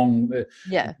something wrong.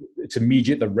 yeah. It's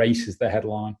immediate. The race is the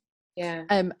headline. Yeah.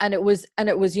 And it was,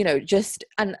 you know, just,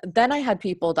 and then I had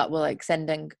people that were like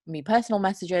sending me personal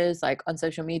messages, like on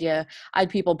social media. I had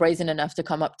people brazen enough to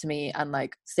come up to me and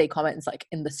like say comments like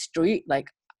in the street, like,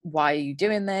 why are you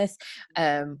doing this?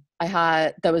 There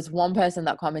was one person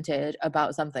that commented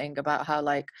about something about how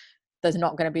like there's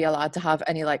not going to be allowed to have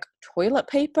any like toilet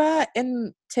paper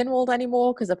in Tynwald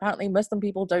anymore because apparently Muslim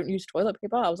people don't use toilet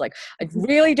paper. I was like, I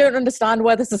really don't understand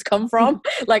where this has come from.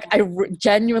 Like, I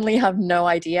genuinely have no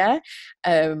idea.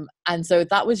 And so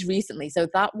that was recently. So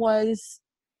that was,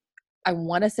 I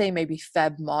want to say maybe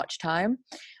March time.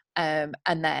 And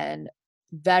then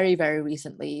very, very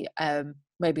recently,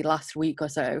 maybe last week or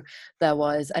so, there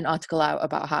was an article out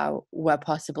about how we're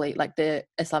possibly, like, the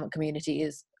Islamic community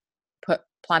is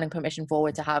planning permission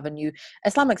forward to have a new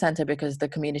Islamic center because the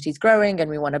community is growing and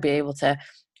we want to be able to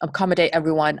accommodate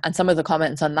everyone. And some of the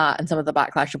comments on that and some of the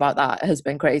backlash about that has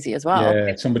been crazy as well.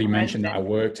 Yeah, somebody mentioned that at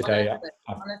work today.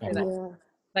 Honestly,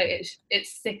 like it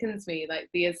sickens me, like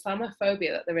the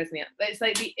Islamophobia that there is in it. It's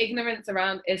like the ignorance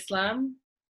around Islam,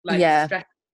 like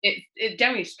it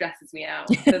generally stresses me out.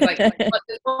 There's like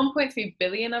there's 1.3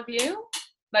 billion of you,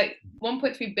 like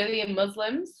 1.3 billion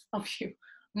Muslims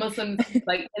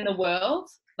like in the world,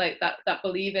 like that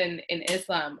believe in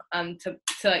Islam, and to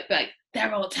like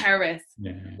they're all terrorists.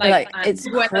 Yeah. Like it's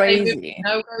crazy.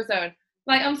 No-go zone.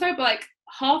 Like, I'm sorry, but like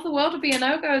half the world would be a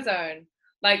no-go zone.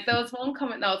 Like, there was one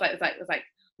comment that was like,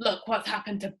 look what's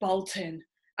happened to Bolton.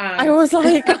 I was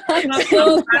like, I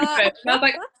was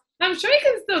like, I'm sure you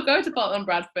can still go to Bolton,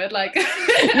 Bradford, like.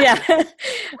 Yeah.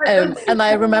 And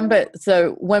I remember,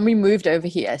 so when we moved over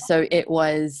here, so it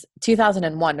was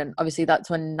 2001, and obviously that's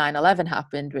when 9/11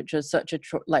 happened, which was such a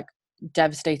like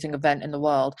devastating event in the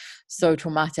world, so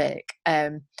traumatic.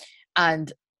 And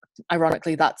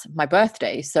ironically, that's my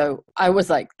birthday, so I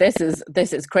was like, this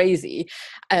is crazy.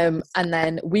 And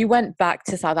then we went back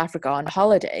to South Africa on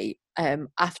holiday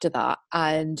after that,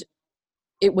 and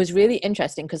it was really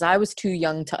interesting because I was too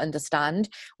young to understand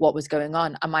what was going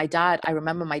on. And I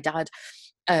remember my dad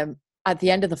at the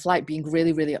end of the flight being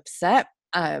really, really upset.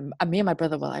 And me and my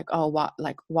brother were like, oh, what,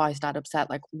 like, why is dad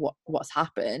upset? Like, what's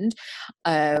happened?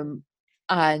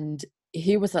 And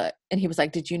he was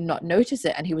like, did you not notice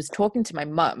it? And he was talking to my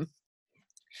mum.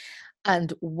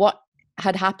 And what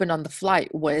had happened on the flight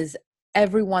was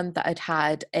everyone that had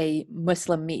had a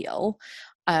Muslim meal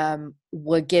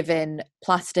were given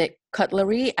plastic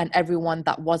cutlery, and everyone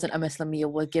that wasn't a Muslim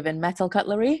meal were given metal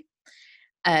cutlery.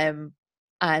 And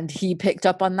he picked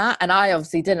up on that, and I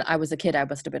obviously didn't. I was a kid. I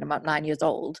must have been about 9 years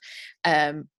old.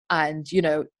 And you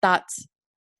know, that's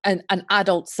an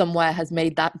adult somewhere has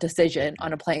made that decision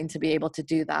on a plane to be able to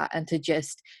do that, and to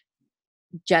just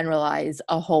generalize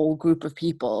a whole group of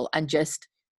people and just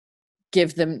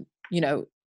give them, you know,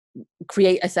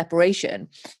 create a separation.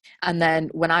 And then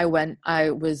when I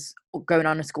was going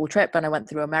on a school trip and I went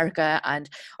through America, and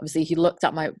obviously he looked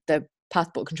at the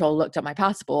passport control looked at my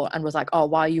passport and was like, oh,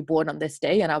 why are you born on this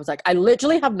day? And I was like, I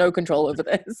literally have no control over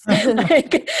this.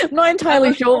 Like, I'm not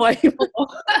entirely sure why.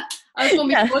 I was born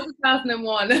before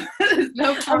 2001.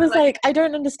 No problem. I was like, I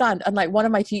don't understand. And like one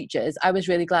of my teachers, I was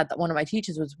really glad that one of my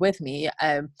teachers was with me.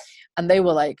 And they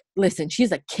were like, listen,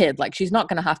 she's a kid. Like, she's not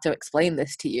going to have to explain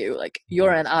this to you. Like,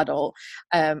 you're an adult.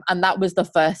 And that was the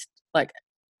first like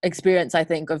experience, I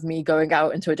think, of me going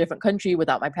out into a different country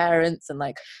without my parents. And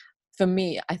like, for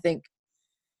me, I think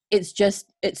it's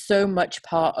so much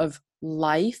part of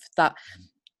life that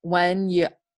when you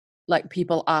like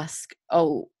people ask,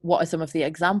 oh, what are some of the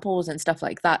examples and stuff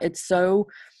like that, it's so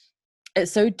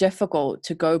difficult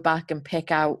to go back and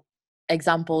pick out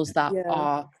examples that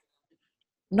are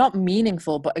not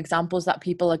meaningful, but examples that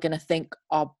people are going to think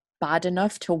are bad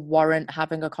enough to warrant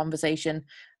having a conversation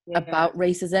about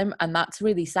racism. And that's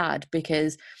really sad,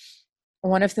 because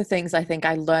one of the things I think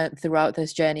I learned throughout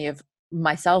this journey of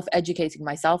myself educating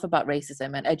myself about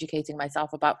racism and educating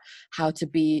myself about how to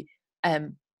be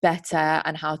better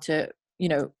and how to, you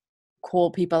know, call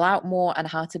people out more and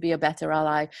how to be a better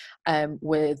ally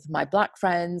with my Black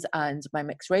friends and my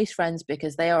mixed race friends,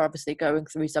 because they are obviously going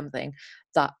through something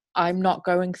that I'm not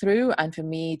going through. And for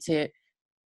me to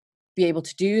be able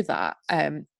to do that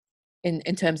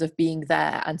in terms of being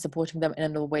there and supporting them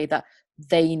in a way that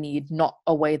they need, not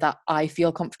a way that I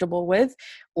feel comfortable with,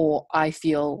 or I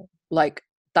feel like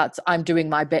I'm doing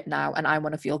my bit now and I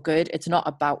want to feel good. It's not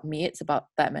about me, it's about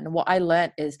them. And what I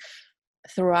learned is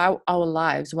throughout our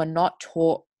lives, we're not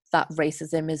taught that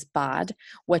racism is bad.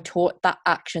 We're taught that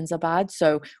actions are bad.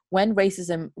 So when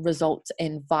racism results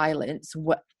in violence,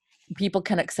 people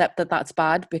can accept that that's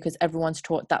bad because everyone's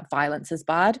taught that violence is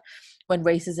bad. When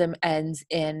racism ends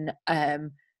in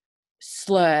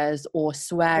slurs or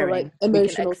swearing, or like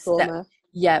emotional trauma.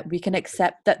 Yeah, we can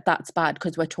accept that that's bad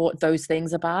because we're taught those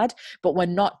things are bad, but we're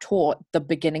not taught the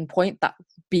beginning point that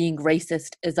being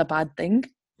racist is a bad thing.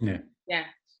 Yeah.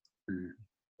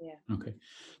 Okay.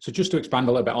 So just to expand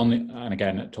a little bit on and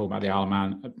again, talking about the Isle of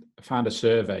Man, I found a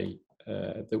survey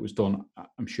that was done.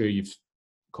 I'm sure you've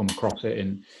come across it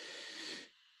in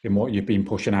what you've been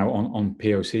pushing out on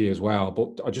POC as well.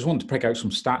 But I just wanted to pick out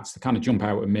some stats to kind of jump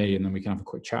out at me, and then we can have a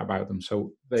quick chat about them.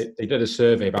 So they did a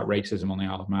survey about racism on the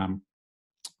Isle of Man.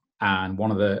 And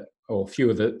a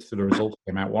few of the results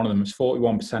came out. One of them is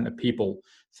 41% of people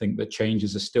think that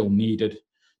changes are still needed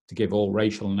to give all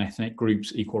racial and ethnic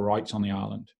groups equal rights on the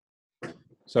island.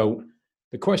 So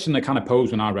the question they kind of posed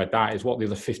when I read that is what the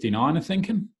other 59 are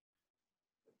thinking.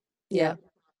 Yeah.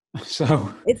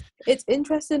 So it's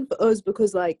interesting for us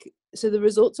because so the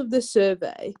results of this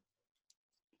survey,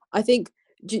 I think,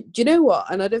 do you know what?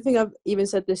 And I don't think I've even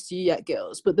said this to you yet,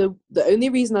 girls, but the only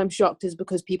reason I'm shocked is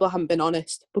because people haven't been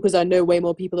honest, because I know way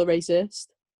more people are racist.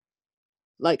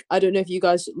 Like, I don't know if you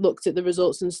guys looked at the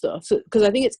results and stuff. So, because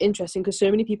I think it's interesting because so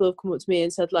many people have come up to me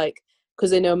and said, because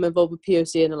they know I'm involved with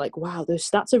POC, and they're like, wow, those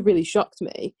stats have really shocked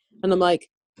me. And I'm like,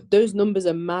 those numbers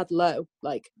are mad low.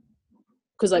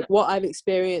 Because what I've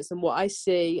experienced and what I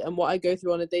see and what I go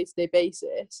through on a day-to-day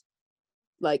basis,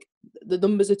 the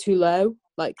numbers are too low.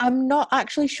 I'm not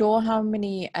actually sure how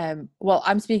many well,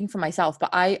 I'm speaking for myself,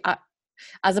 but I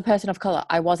as a person of color,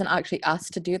 I wasn't actually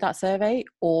asked to do that survey,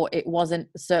 or it wasn't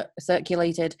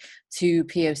circulated to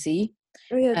POC.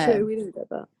 Oh yeah, true. We didn't get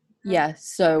that. Yeah,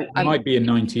 so it might be a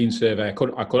 19 survey. I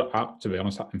could to be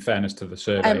honest, in fairness to the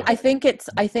survey. I think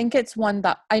it's one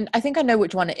that I think I know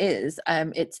which one it is.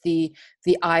 It's the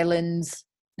islands.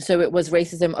 So it was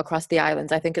racism across the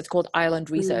islands. I think it's called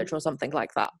Island Research or something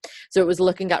like that. So it was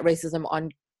looking at racism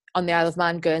on the Isle of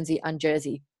Man, Guernsey and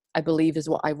Jersey, I believe is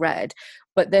what I read.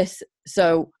 But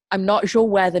so I'm not sure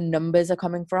where the numbers are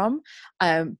coming from,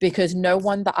 because no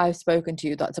one that I've spoken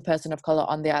to that's a person of color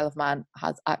on the Isle of Man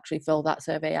has actually filled that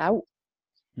survey out.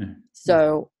 Yeah.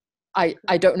 So I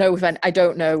don't know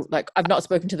I've not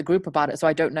spoken to the group about it, so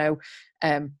I don't know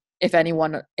if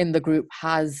anyone in the group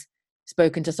has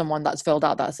spoken to someone that's filled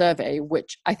out that survey,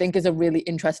 which I think is a really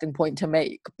interesting point to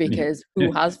make, because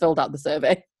who has filled out the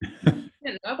survey? I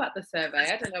didn't know about the survey.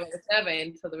 I didn't know about the survey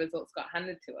until the results got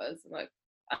handed to us. I'm like,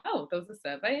 oh, there was a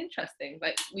survey? Interesting.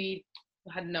 We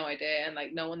had no idea, and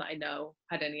no one that I know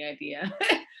had any idea.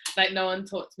 No one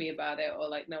talked to me about it, or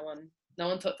no one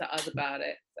talked to us about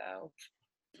it.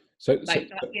 So that's the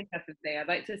interesting thing. I'd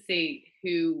like to see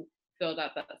who filled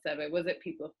out that survey. Was it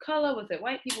people of color? Was it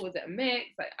white people? Was it a mix?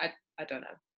 I don't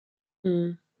know.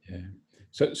 Yeah.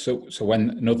 So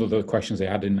when another of the questions they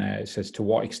had in there, it says, to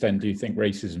what extent do you think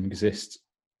racism exists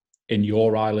in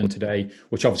your island today?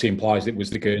 Which obviously implies it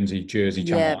was the Guernsey, Jersey,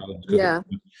 Channel Islands. Yeah.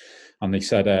 And they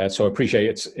said, so I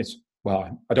appreciate it's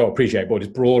well, I don't appreciate it, but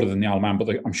it's broader than the Isle of Man, but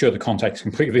I'm sure the context is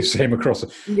completely the same across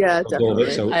definitely. all of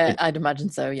it. So I'd imagine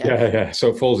so, yeah. So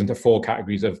it falls into 4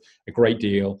 categories of a great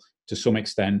deal, to some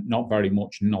extent, not very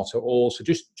much, not at all. So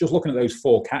just looking at those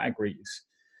 4 categories,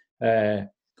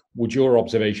 would your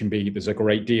observation be there's a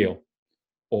great deal?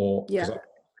 Or so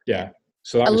that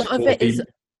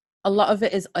a lot of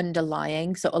it is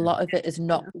underlying. So a lot of it is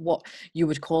not what you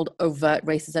would call overt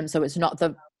racism. So it's not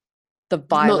the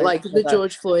violence, not like the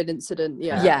George Floyd incident,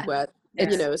 where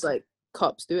it's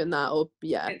cops doing that, or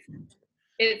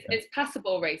it's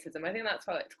passable racism. I think that's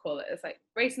what I like to call it. It's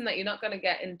racism that you're not going to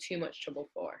get in too much trouble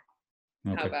for.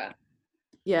 Okay. However,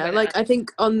 I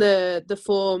think on the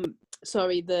form,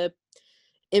 the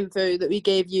info that we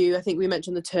gave you, I think we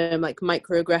mentioned the term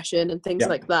microaggression and things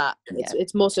like that.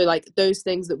 It's more so those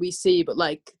things that we see, but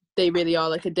they really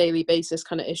are a daily basis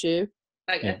kind of issue.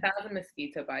 1,000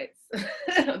 mosquito bites.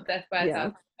 Death by 1,000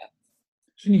 bites.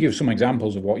 Can you give some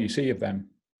examples of what you see of them?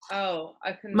 Oh,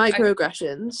 I can.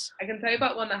 Microaggressions. I can tell you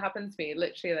about one that happened to me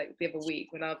literally the other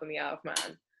week when I was on the Isle of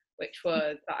Man, which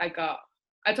was that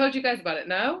I told you guys about it,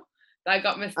 no? That I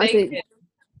got mistaken.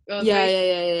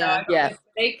 Yeah.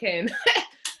 Mistaken.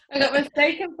 I got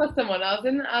mistaken for someone. I was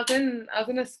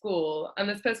in a school, and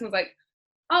this person was like,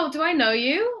 "Oh, do I know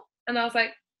you?" And I was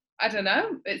like, "I don't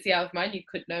know. It's the Isle of Man. You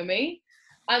could know me."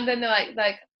 And then they're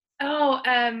like, "Oh,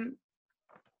 I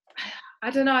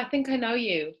don't know. I think I know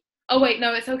you." Oh wait,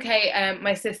 no, it's okay.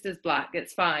 My sister's black.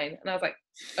 It's fine. And I was like,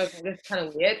 "Okay, this is kind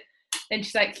of weird." And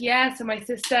she's like, "Yeah. So my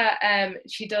sister,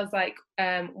 she does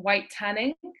white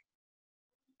tanning."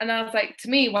 and I was like, to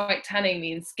me, white tanning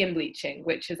means skin bleaching,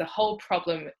 which is a whole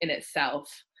problem in itself.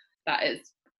 That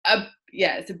is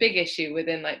it's a big issue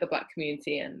within like the Black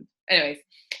community. And anyways,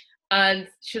 and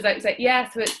she was like, yeah,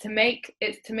 so it's to make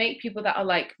people that are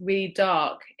like really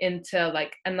dark into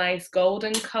like a nice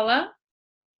golden color.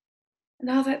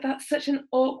 And I was like, that's such an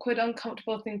awkward,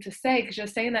 uncomfortable thing to say, because you're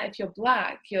saying that if you're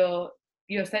Black, you're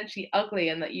essentially ugly,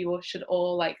 and that you should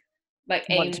all like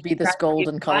aim want to be this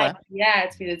golden color. Yeah,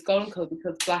 to be this golden color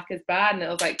because Black is bad. And it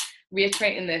was like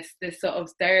reiterating this sort of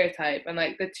stereotype. And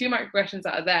like the two microaggressions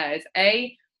that are there is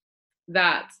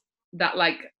that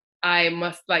like I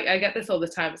must, like, I get this all the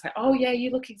time. It's like, oh yeah, you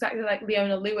look exactly like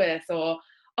Leona Lewis, or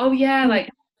oh yeah,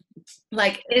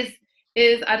 like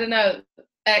is I don't know,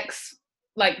 X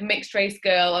like mixed race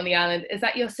girl on the island, is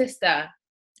that your sister?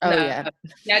 Oh no. yeah,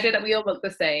 the idea that we all look the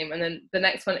same. And then the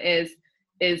next one is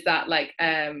that like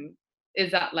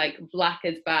Black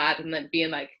is bad, and then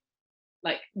being like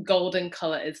golden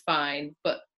color is fine,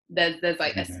 but there's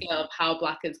like a scale of how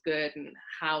Black is good and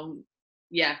how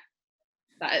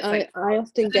that is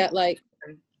like.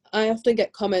 I often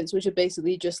get comments which are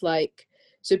basically just like,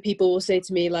 so people will say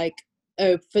to me like,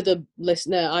 oh, for the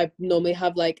listener, I normally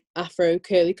have like afro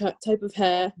curly cut type of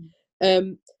hair,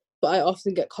 but I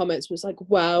often get comments where it's like,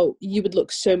 wow, you would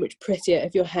look so much prettier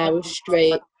if your hair was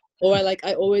straight. Or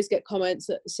I always get comments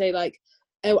that say like,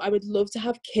 oh, I would love to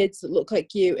have kids that look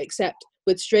like you, except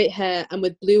with straight hair and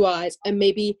with blue eyes, and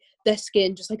maybe their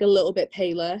skin just like a little bit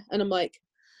paler. And I'm like,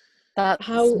 that's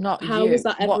how was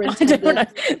that ever intended? How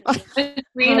was that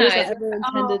ever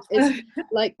intended? It's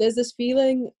like, there's this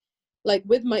feeling like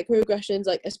with microaggressions,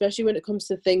 like especially when it comes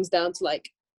to things down to like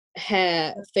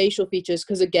hair, facial features,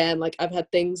 because again, like I've had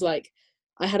things like,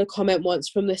 I had a comment once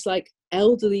from this like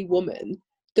elderly woman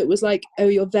that was like, oh,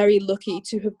 you're very lucky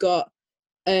to have got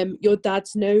your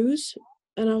dad's nose.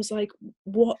 And I was like,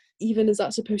 what even is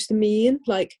that supposed to mean?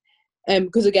 Like,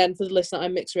 because again, for the listener,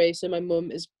 I'm mixed race, so my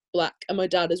mum is Black and my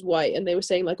dad is white, and they were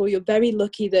saying like, oh, you're very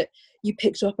lucky that you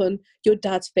picked up on your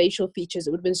dad's facial features.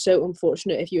 It would have been so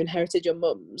unfortunate if you inherited your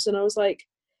mum's. And I was like,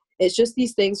 it's just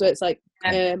these things where it's like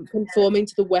conforming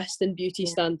to the Western beauty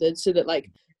standards, so that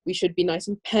like we should be nice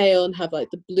and pale and have like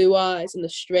the blue eyes and the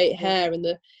straight hair and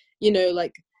the, you know,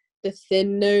 like the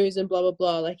thin nose and blah blah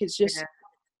blah. Like it's just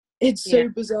it's so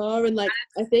bizarre. And like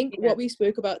I think what we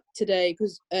spoke about today,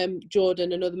 because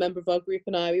Jordan, another member of our group,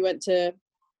 and we went to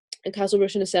a Castle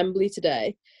Russian assembly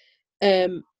today,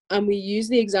 and we use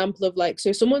the example of like,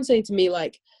 so someone saying to me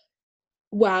like,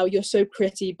 wow, you're so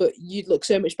pretty, but you'd look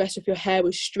so much better if your hair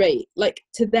was straight. Like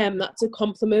to them that's a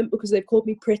compliment because they've called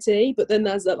me pretty, but then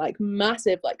there's that like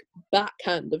massive like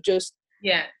backhand of just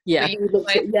but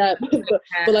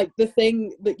like the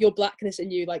thing that your Blackness in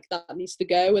you, like that needs to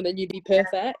go, and then you'd be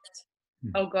perfect.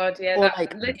 Oh god, yeah. Or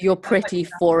like you're pretty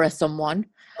for someone.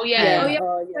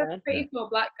 That's pretty for a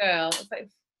Black girl. It's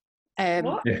like,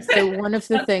 what? So one of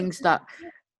the things that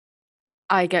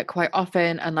I get quite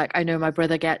often, and like I know my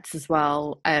brother gets as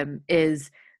well,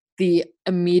 is the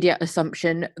immediate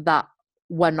assumption that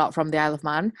we're not from the Isle of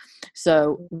Man.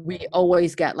 So we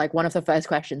always get like, one of the first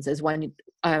questions is when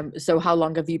so how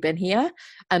long have you been here?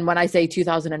 And when I say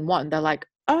 2001, they're like,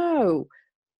 oh,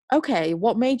 okay,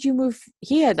 what made you move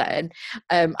here then?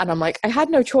 And I'm like, I had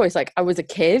no choice, like I was a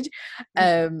kid.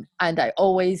 And I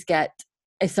always get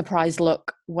a surprised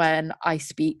look when I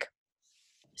speak.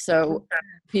 So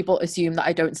people assume that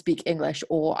I don't speak English,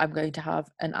 or I'm going to have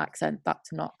an accent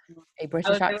that's not a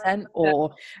British accent,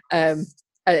 or an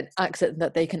accent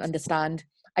that they can understand.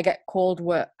 I get called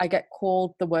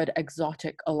the word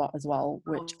exotic a lot as well,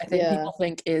 which I think people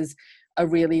think is a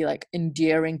really like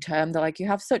endearing term. They're like, you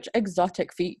have such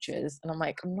exotic features, and I'm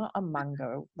like, I'm not a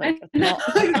mango. Like, I'm not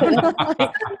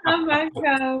a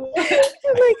mango.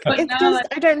 Like, it's just like,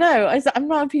 I don't know. I'm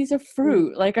not a piece of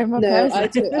fruit. Like, I'm a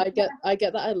person. I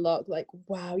get that a lot. Like,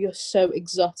 wow, you're so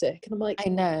exotic, and I'm like, I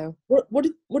know. What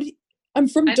do you? I'm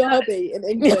from Derby in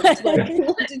England. Like,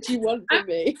 what did you want from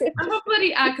me? I'm a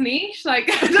bloody Agnish. Like,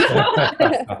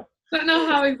 I don't know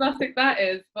how exotic that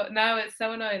is, but now it's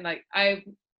so annoying. Like,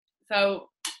 so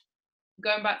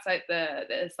going back to like the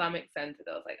Islamic Center,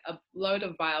 there was like a load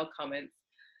of vile comments.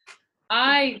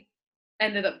 I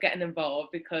ended up getting involved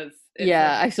because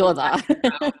I saw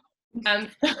that.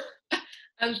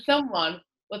 and someone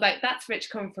was like, "That's rich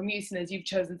coming from you, since you've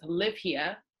chosen to live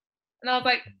here." And I was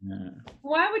like,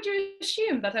 why would you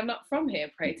assume that I'm not from here,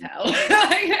 pray tell? So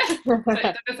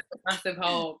it's a massive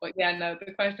hole. But yeah, no,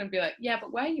 the question would be like, yeah,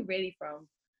 but where are you really from?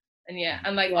 And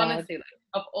and like, honestly, like,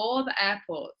 of all the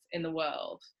airports in the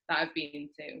world that I've been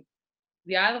to,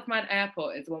 the Isle of Man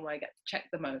airport is the one where I get to check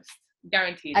the most.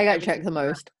 guaranteed. I got checked the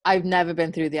most. I've never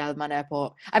been through the Isle of Man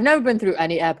airport. I've never been through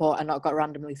any airport and not got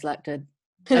randomly selected.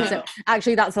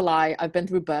 Actually, that's a lie. I've been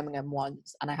through Birmingham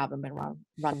once and I haven't been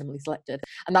randomly selected.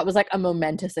 And that was like a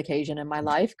momentous occasion in my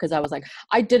life because I was like,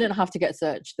 I didn't have to get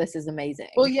searched. This is amazing.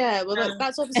 Well, yeah. Well,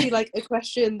 that's obviously like a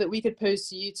question that we could pose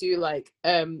to you two, like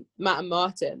Matt and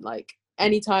Martin. Like,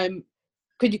 anytime,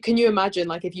 can you imagine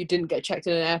like if you didn't get checked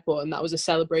in an airport and that was a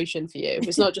celebration for you?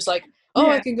 It's not just like, oh,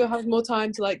 I can go have more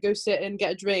time to like go sit and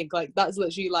get a drink. Like, that's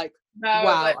literally like,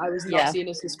 wow, like, I was not seen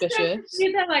as suspicious.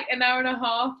 You did like an hour and a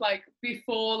half, like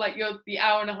before, like the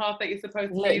hour and a half that you're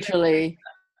supposed to literally.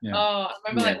 Oh, I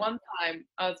remember like one time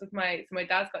I was with my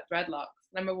dad's got dreadlocks.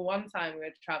 And I remember one time we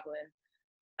were traveling.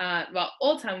 Well,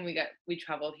 all the time we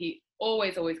traveled, he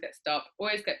always gets stopped,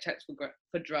 always get checked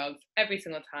for drugs every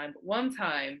single time. But one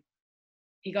time,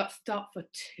 he got stopped for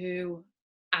 2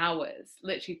 hours,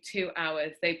 literally 2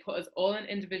 hours. They put us all in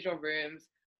individual rooms,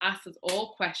 asked us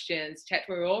all questions, checked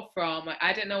where we were all from. Like,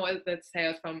 I didn't know whether to say I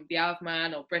was from the Isle of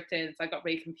Man or Britain, so I got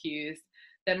really confused.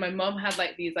 Then my mum had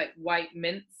like these like white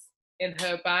mints in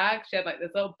her bag. She had like this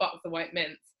little box of white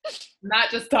mints. And that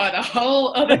just started a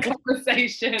whole other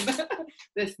conversation.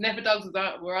 The sniffer dogs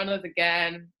were on us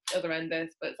again. It was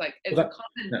horrendous, but it's like it's a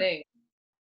common thing.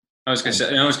 I was going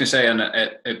to say, and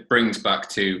it brings back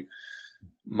to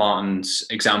Martin's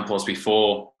examples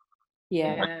before.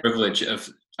 Yeah. Like, privilege of,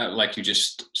 like you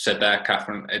just said there,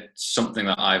 Catherine, it's something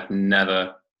that I've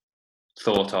never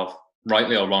thought of,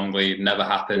 rightly or wrongly, never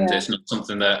happened. Yeah. It's not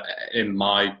something that in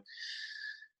my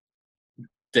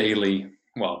daily,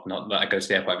 well, not that I go to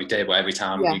the airport every day, but every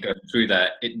time we go through there,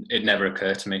 it never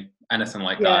occurred to me, anything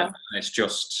like that. And it's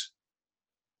just...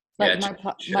 Like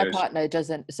my partner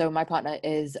doesn't. So my partner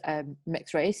is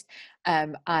mixed race,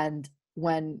 and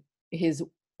when he's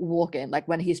walking, like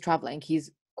when he's traveling, he's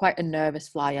quite a nervous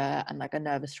flyer and like a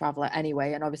nervous traveler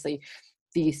anyway. And obviously,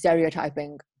 the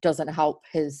stereotyping doesn't help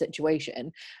his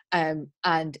situation.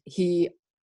 And he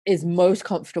is most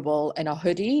comfortable in a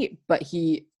hoodie, but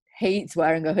he hates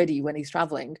wearing a hoodie when he's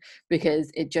traveling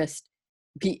because it just.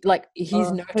 He's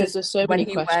noticed when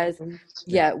he wears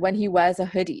when he wears a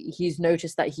hoodie, he's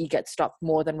noticed that he gets stopped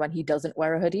more than when he doesn't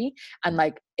wear a hoodie. And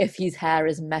like if his hair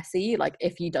is messy, like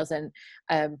if he doesn't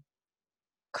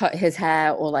cut his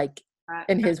hair, or like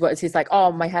in his words, he's like,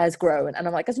 oh, my hair's grown, and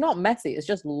I'm like, it's not messy, it's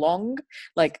just long,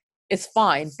 like it's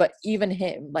fine. But even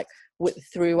him, like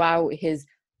throughout his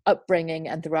upbringing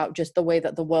and throughout just the way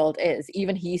that the world is,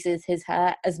 even he sees his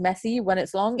hair as messy when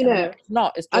it's long. You know, it's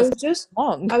not. It's just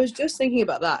long. I was just thinking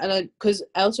about that, and because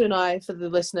Elsa and I, for the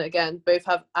listener again, both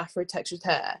have afro textured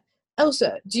hair.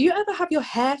 Elsa, do you ever have your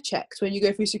hair checked when you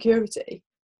go through security?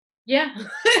 Yeah.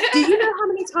 Do you know how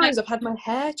many times I've had my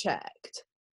hair checked?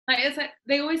 Like, it's like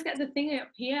they always get the thing up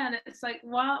here, and it's like,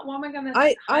 what am I gonna?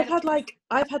 I've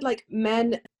had like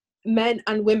men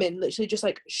and women literally just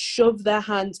like shove their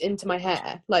hands into my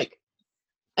hair, like,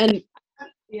 and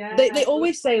they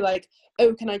always say like,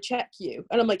 oh, can I check you?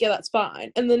 And I'm like, yeah, that's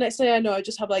fine. And the next thing I know, I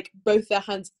just have like both their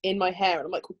hands in my hair, and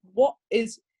I'm like, what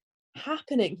is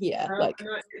happening here?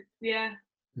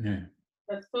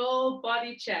 The full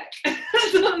body check.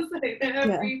 That's what I'm saying.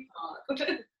 Every part.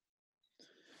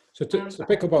 So to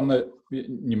pick up on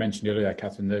you mentioned earlier,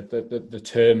 Catherine, the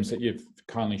terms that you've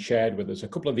kindly shared with us, a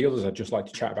couple of the others I'd just like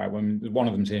to chat about. One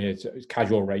of them's here is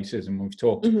casual racism. We've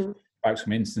talked about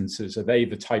some instances. Are they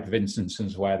the type of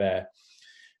instances where they're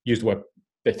used the word,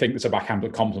 they think it's a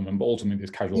backhanded compliment, but ultimately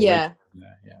there's casual racism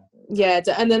there? Yeah,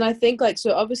 and then I think like,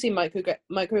 so obviously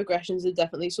microaggressions are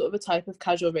definitely sort of a type of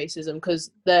casual racism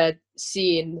because they're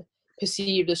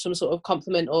perceived as some sort of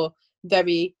compliment or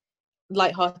very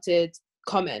lighthearted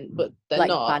comment, but they're like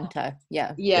not. Banter.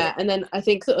 And then I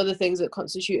think the other things that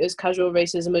constitute as casual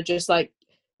racism are just like,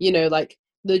 you know, like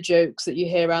the jokes that you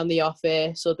hear around the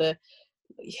office, or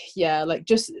like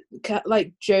just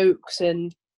like jokes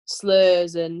and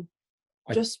slurs and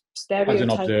just stereotypes. As an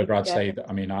observer, I'd say that,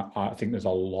 I mean, I think there's a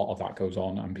lot of that goes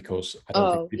on, and because I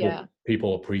don't think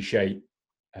people appreciate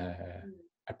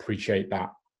that.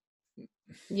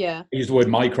 Yeah. I use the word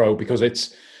micro because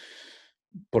it's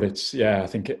I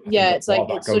think it's like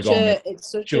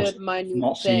it's such a minute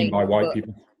not seen by white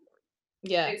people.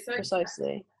 Yeah,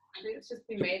 precisely. I think it's just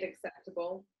been made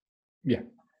acceptable. Yeah.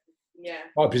 Yeah.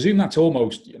 Well, I presume that's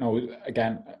almost, you know,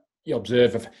 again, you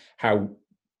observe of how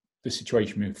the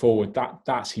situation moved forward.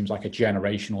 That seems like a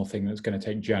generational thing that's going to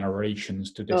take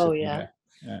generations to disappear.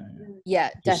 Yeah,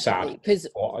 definitely. Because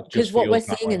what we're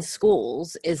seeing in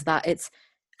schools is that it's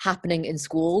happening in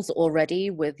schools already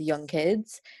with young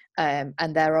kids, and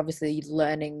they're obviously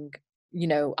learning, you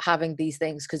know, having these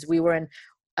things. Because we were in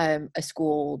a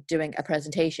school doing a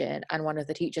presentation, and one of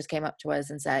the teachers came up to us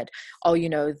and said, oh, you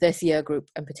know, this year group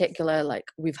in particular, like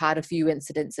we've had a few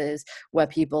incidences where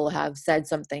people have said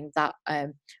something that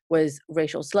was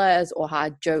racial slurs or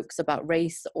had jokes about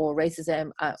race or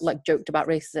racism, like joked about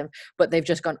racism, but they've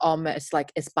just gone, it's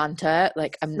like, it's banter,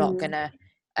 like I'm not gonna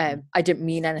I didn't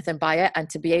mean anything by it. And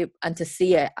to be able and to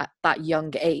see it at that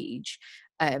young age,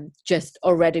 just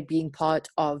already being part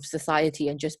of society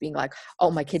and just being like,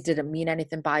 oh, my kid didn't mean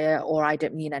anything by it, or I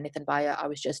didn't mean anything by it, I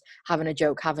was just having a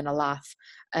joke, having a laugh.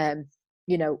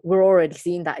 You know, we're already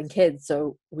seeing that in kids,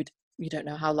 so we don't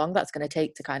know how long that's going to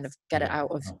take to kind of get it out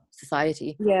of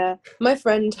society. Yeah, my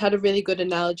friend had a really good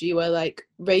analogy where like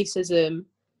racism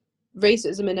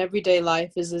in everyday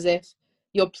life is as if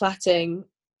you're plaiting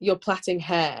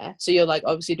hair, so you're like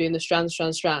obviously doing the strands,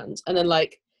 and then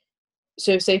like,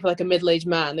 so say for like a middle-aged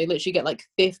man, they literally get like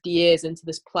 50 years into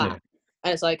this plait,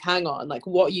 and it's like, hang on, like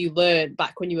what you learned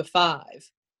back when you were 5,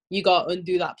 you got to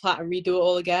undo that plait and redo it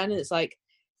all again. And it's like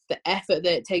the effort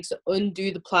that it takes to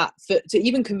undo the plait, to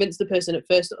even convince the person at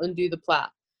first to undo the plait,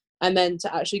 and then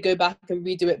to actually go back and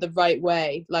redo it the right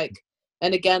way. Like,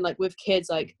 and again, like with kids,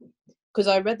 like, because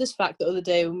I read this fact the other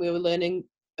day when we were learning,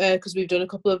 because we've done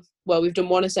we've done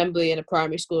one assembly in a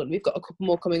primary school and we've got a couple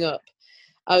more coming up.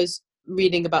 I was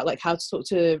reading about like how to talk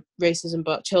to racism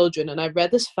about children, and I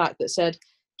read this fact that said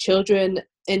children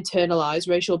internalize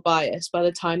racial bias by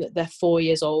the time that they're 4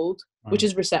 years old, which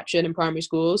is reception in primary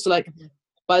schools. So like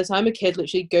by the time a kid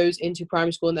literally goes into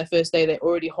primary school on their first day, they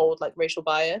already hold like racial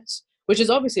bias, which is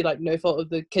obviously like no fault of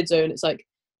the kid's own. It's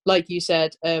like you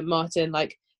said, Martin,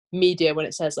 like media, when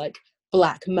it says like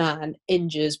black man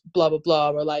injures blah blah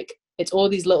blah, or like it's all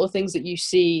these little things that you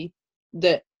see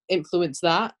that influence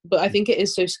that. But I think it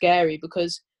is so scary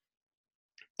because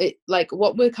it, like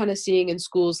what we're kind of seeing in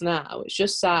schools now, it's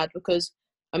just sad because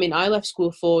I mean I left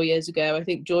school 4 years ago. I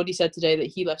think Geordie said today that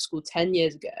he left school 10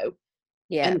 years ago,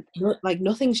 and like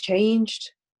nothing's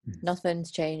changed.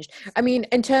 Nothing's changed. I mean,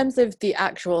 in terms of the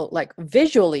actual, like,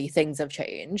 visually things have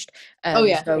changed.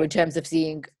 So in terms of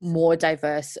seeing more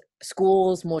diverse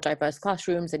schools, more diverse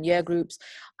classrooms and year groups,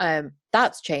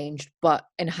 that's changed, but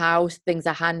in how things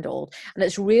are handled. And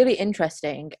it's really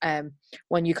interesting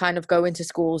when you kind of go into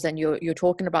schools and you're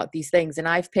talking about these things. And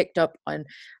I've picked up on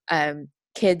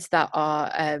kids that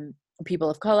are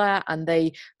people of color, and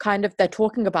they're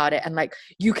talking about it, and like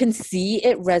you can see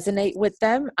it resonate with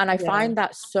them. And I find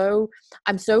that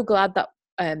I'm so glad that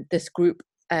this group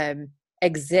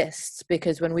exists,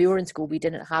 because when we were in school we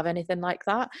didn't have anything like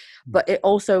that. But it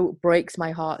also breaks my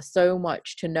heart so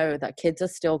much to know that kids are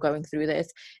still going through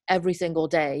this every single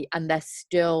day, and they're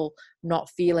still not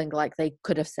feeling like they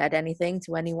could have said anything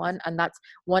to anyone. And that's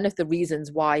one of the reasons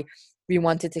why we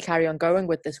wanted to carry on going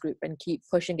with this group and keep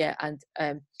pushing it, and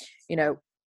you know,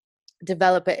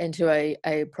 develop it into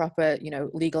a proper, you know,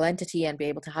 legal entity, and be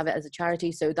able to have it as a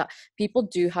charity, so that people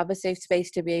do have a safe space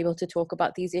to be able to talk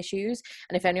about these issues.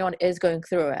 And if anyone is going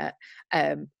through it,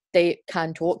 they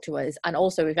can talk to us. And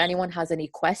also, if anyone has any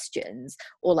questions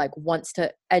or like wants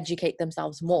to educate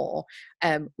themselves more,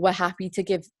 we're happy to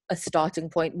give a starting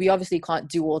point. We obviously can't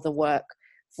do all the work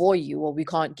for you, or we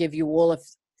can't give you all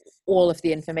of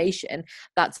the information.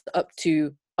 That's up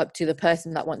to the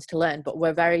person that wants to learn. But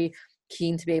we're very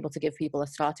keen to be able to give people a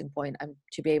starting point, and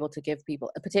to be able to give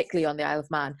people, particularly on the Isle of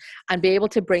Man, and be able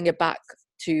to bring it back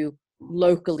to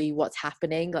locally what's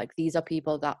happening. Like, these are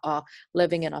people that are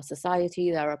living in our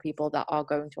society. There are people that are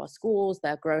going to our schools. They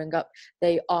are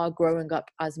growing up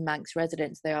as Manx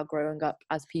residents. They are growing up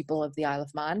as people of the Isle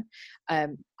of Man,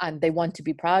 and they want to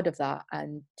be proud of that.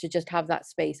 And to just have that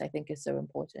space, I think, is so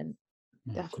important.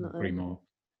 Definitely. Agree more.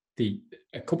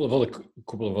 A couple of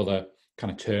other kind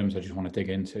of terms I just want to dig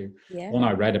into. One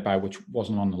I read about, which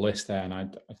wasn't on the list there, and I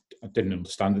didn't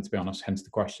understand it, to be honest, hence the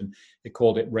question. They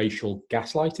called it racial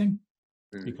gaslighting.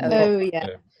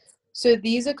 So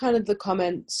these are kind of the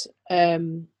comments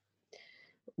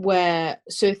where,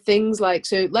 so things like,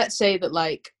 so let's say that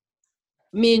like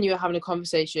me and you are having a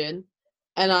conversation,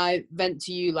 and I vent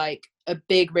to you like a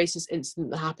big racist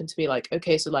incident that happened to me. Like,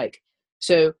 okay,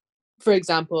 so for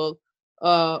example,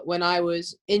 when I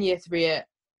was in year 3 at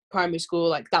primary school,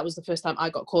 like that was the first time I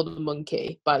got called a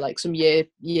monkey by like some year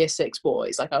 6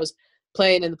 boys. Like, I was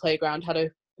playing in the playground,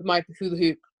 had my hula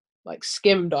hoop like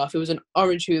skimmed off. It was an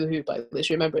orange hula hoop, I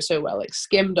literally remember it so well, like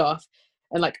skimmed off,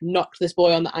 and like knocked this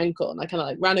boy on the ankle, and I kind of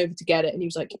like ran over to get it, and he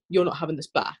was like, "You're not having this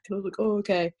back." And I was like, "Oh,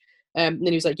 okay." And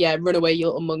then he was like, "Yeah, run away, you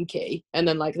little monkey." And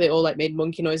then like they all like made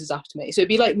monkey noises after me. So it'd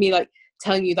be like me like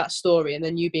telling you that story, and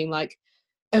then you being like,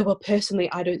 "Oh, well, personally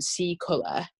I don't see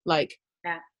colour." Like,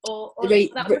 or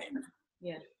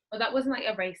oh, that wasn't like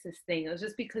a racist thing. It was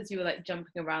just because you were like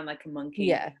jumping around like a monkey.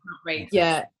 Yeah. It's not racist.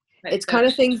 Yeah. Like, It's kind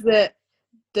of things that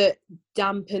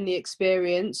dampen the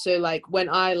experience. So like when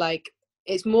I like,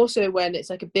 it's more so when it's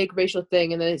like a big racial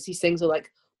thing, and then it's these things are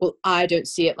like, well, I don't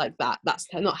see it like that. That's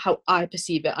not how I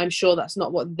perceive it. I'm sure that's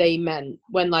not what they meant.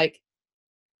 When like,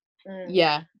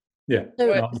 yeah. Yeah.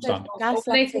 So, I understand. Or when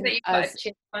they say gaslighting that you've got as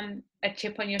a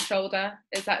chip on your shoulder,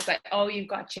 it's like, oh, you've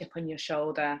got a chip on your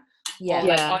shoulder. yeah, Or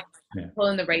like, Yeah. oh, you're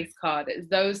pulling the race card. It's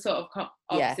those sort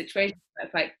of situations.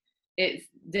 It's like, it's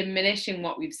diminishing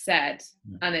what we've said,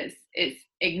 and it's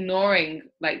ignoring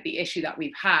like the issue that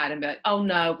we've had, and be like, oh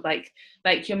no, like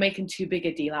you're making too big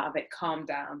a deal out of it. Calm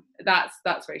down.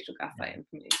 That's racial gaslighting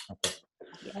for me. Okay.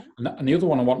 Yeah. And the other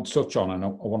one I want to touch on, and I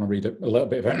want to read a little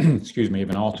bit of excuse me, of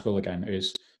an article again,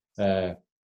 is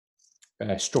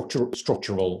structural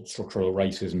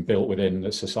racism built within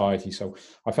the society. So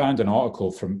I found an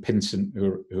article from Pinsent,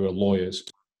 who are lawyers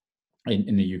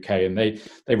in the UK, and they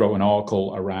wrote an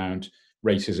article around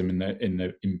racism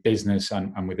in business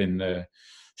and within the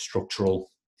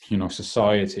structural,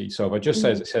 society. So if I just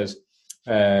says, it says,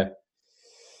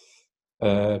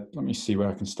 let me see where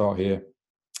I can start here.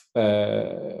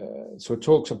 So it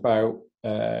talks about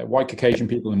white Caucasian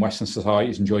people in Western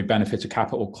societies enjoy benefits of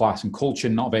capital, class, and culture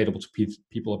not available to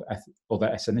people of other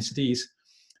ethnicities.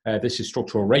 This is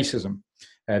structural racism.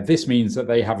 This means that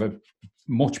they have a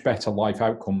much better life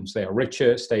outcomes. They are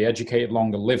richer, stay educated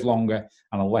longer, live longer,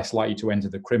 and are less likely to enter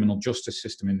the criminal justice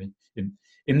system.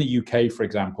 In the UK, for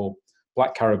example,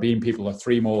 Black Caribbean people are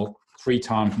three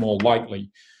times more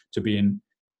likely to be in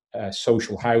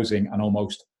social housing, and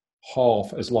almost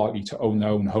half as likely to own their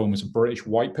own home as a British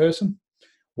white person.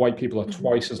 White people are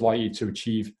twice as likely to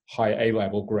achieve high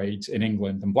A-level grades in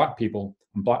England than black people,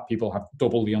 and black people have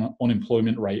double the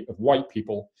unemployment rate of white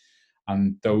people,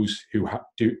 and those who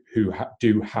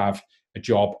do have a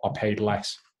job are paid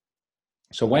less.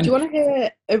 So do you want to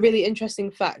hear a really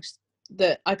interesting fact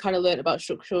that I kind of learned about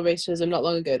structural racism not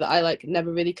long ago that I like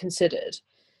never really considered?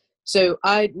 So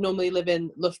I normally live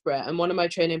in Loughborough, and one of my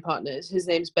training partners, his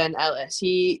name's Ben Ellis.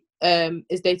 He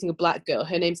is dating a black girl.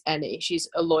 Her name's Ennie. She's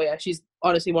a lawyer. She's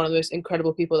honestly one of the most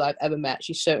incredible people that I've ever met.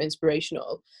 She's so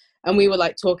inspirational. And we were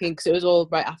like talking, because it was all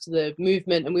right after the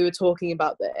movement, and we were talking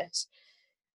about this.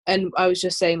 And I was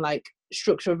just saying, like,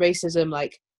 structural racism,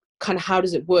 like, kind of how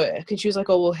does it work? And she was like,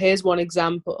 oh, well, here's one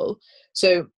example.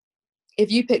 So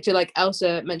if you picture, like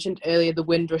Elsa mentioned earlier, the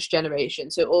Windrush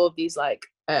generation, so all of these like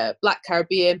Black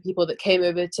Caribbean people that came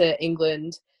over to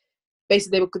England,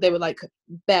 basically they were like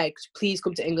begged, please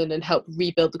come to England and help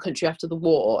rebuild the country after the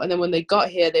war. And then when they got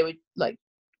here, they were like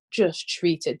just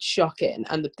treated shocking,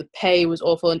 and the pay was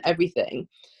awful and everything.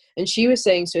 And she was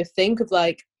saying, so think of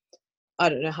like, I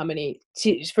don't know how many,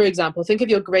 for example, think of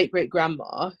your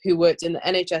great-great-grandma who worked in the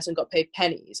NHS and got paid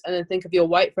pennies, and then think of your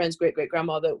white friend's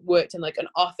great-great-grandma that worked in like an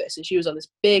office, and she was on this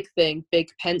big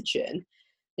pension.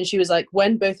 And she was like,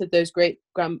 when both of those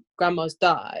great-grandmas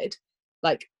died,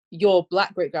 like your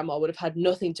black great-grandma would have had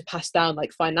nothing to pass down,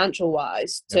 like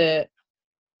financial-wise, to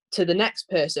the next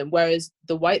person, whereas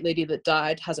the white lady that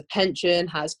died has a pension,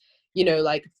 has,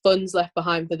 like funds left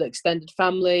behind for the extended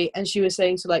family. And she was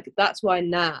saying, so like, that's why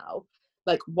now,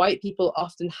 like white people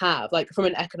often have, like from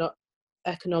an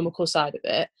economical side of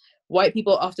it, white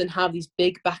people often have these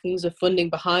big backings of funding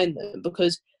behind them,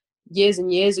 because years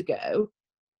and years ago,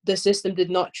 the system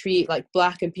did not treat like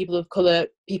black and people of color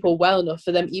people well enough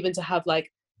for them even to have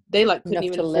like, they like couldn't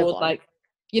even afford like,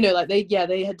 like they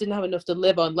didn't have enough to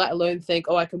live on, let alone think,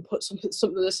 oh, I can put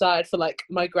something aside for like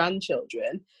my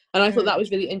grandchildren. And I thought that was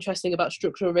really interesting about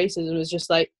structural racism, was just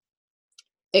like,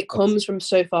 it comes from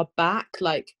so far back.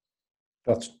 Like,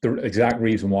 that's the exact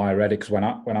reason why I read it, because when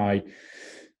I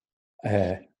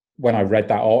read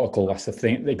that article, that's the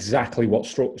thing, exactly what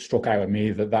struck out at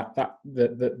me,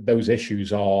 that those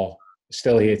issues are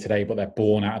still here today, but they're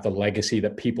born out of the legacy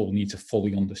that people need to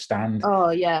fully understand.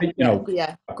 Oh yeah,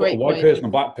 great. A white person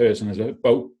and black person is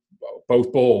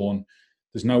both born.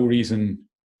 There's no reason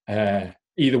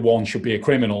either one should be a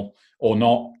criminal or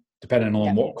not, depending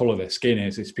on what color their skin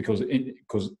is. It's because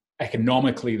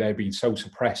economically they've been so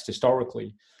suppressed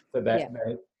historically that they're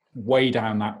way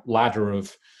down that ladder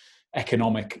of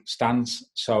economic stance,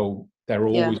 so they're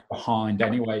always behind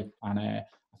anyway. And I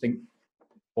think,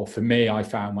 or for me, I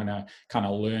found when I kind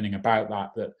of learning about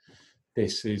that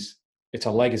it's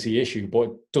a legacy issue, but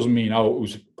it doesn't mean, it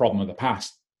was a problem of the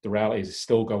past. The reality is it's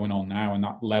still going on now, and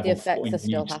that level the effects are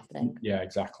still happening. Yeah,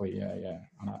 exactly. Yeah.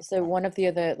 So one of the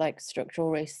other like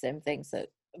structural racism things that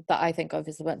I think of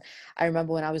is when I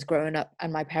remember when I was growing up,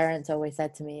 and my parents always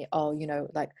said to me, oh,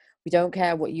 like we don't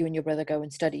care what you and your brother go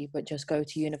and study, but just go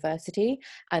to university.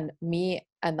 And me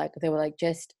and like they were like,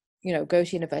 just, you know, go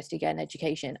to university, get an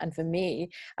education. And for me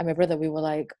and my brother, we were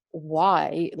like,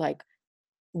 why? Like,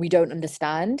 we don't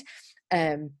understand.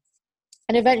 And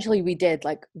eventually we did,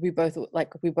 like we both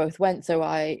went. So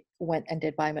I went and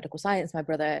did biomedical science, my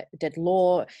brother did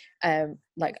law.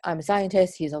 Like I'm a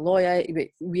scientist, he's a lawyer.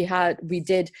 We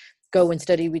did go and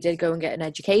study, we did go and get an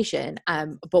education.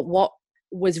 But what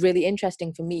was really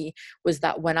interesting for me was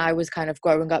that when I was kind of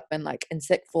growing up in like in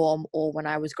sixth form, or when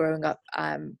I was growing up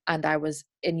and I was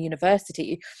in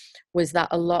university, was that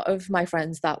a lot of my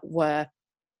friends that were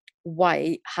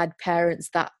white had parents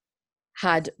that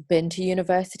had been to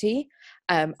university,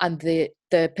 and the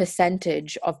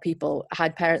percentage of people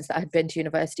had parents that had been to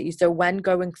university. So when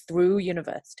going through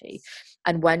university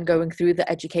and when going through the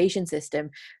education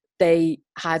system, they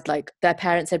had like their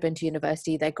parents had been to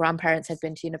university, their grandparents had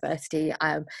been to university,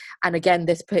 and again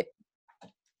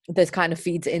this kind of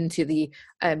feeds into the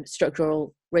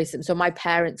structural racism. So my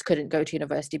parents couldn't go to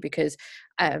university because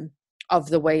of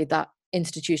the way that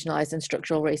institutionalized and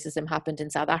structural racism happened in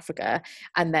South Africa.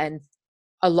 And then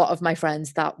a lot of my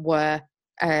friends that were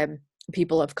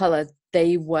people of color,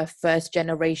 they were first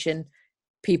generation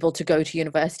people to go to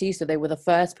university. So they were the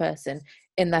first person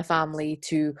in their family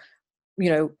to, you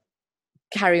know,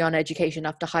 carry on education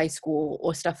after high school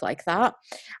or stuff like that.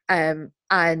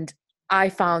 And I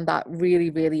found that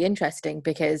really, really interesting,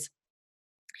 because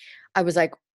I was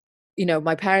like, you know,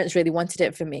 my parents really wanted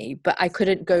it for me, but I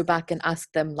couldn't go back and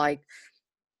ask them like,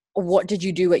 what did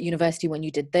you do at university when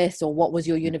you did this, or what was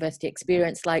your university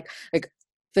experience like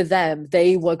for them,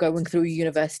 they were going through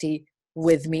university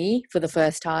with me for the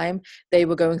first time. They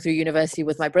were going through university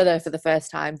with my brother for the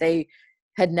first time. They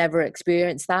had never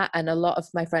experienced that. And a lot of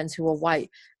my friends who were white,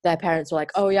 their parents were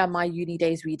like, oh yeah, my uni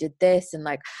days we did this. And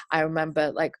like I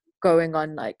remember like going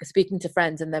on like speaking to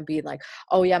friends and then being like,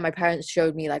 oh yeah, my parents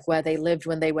showed me like where they lived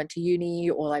when they went to uni,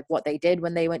 or like what they did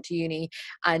when they went to uni.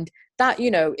 And that,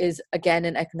 you know, is again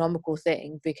an economical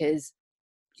thing, because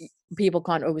people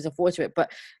can't always afford to it.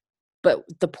 But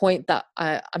the point that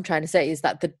I'm trying to say is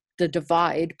that the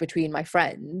divide between my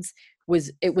friends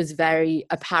was very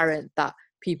apparent that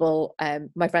people,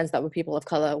 my friends that were people of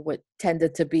color,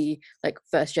 tended to be like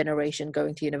first generation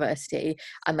going to university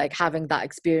and like having that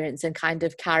experience and kind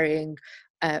of carrying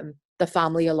the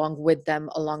family along with them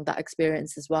along that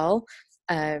experience as well.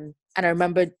 And I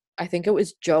remember, I think it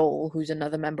was Joel, who's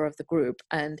another member of the group,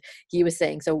 and he was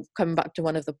saying, so coming back to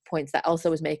one of the points that Elsa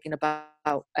was making about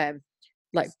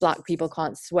like Black people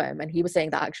can't swim, and he was saying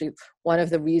that actually one of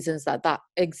the reasons that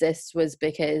exists was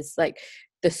because like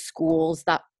the schools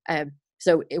that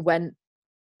when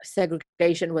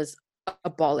segregation was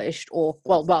abolished, or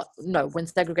when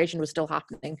segregation was still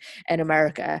happening in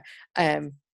America,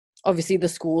 obviously the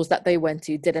schools that they went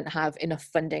to didn't have enough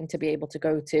funding to be able to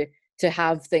go to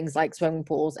have things like swimming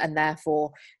pools, and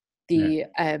therefore the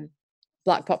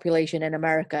Black population in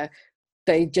America,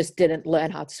 they just didn't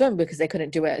learn how to swim because they couldn't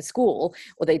do it at school,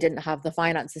 or they didn't have the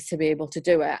finances to be able to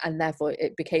do it. And therefore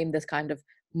it became this kind of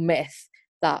myth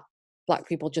that Black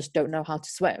people just don't know how to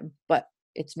swim. But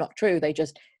it's not true. They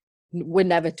just were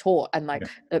never taught, and like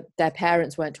their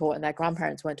parents weren't taught and their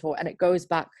grandparents weren't taught. And it goes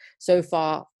back so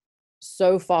far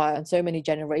and so many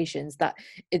generations that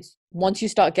it's, once you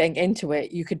start getting into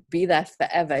it, you could be there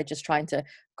forever just trying to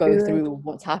go through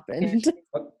what's happened.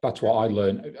 That's what I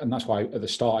learned, and that's why at the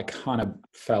start I kind of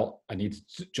felt I needed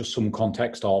just some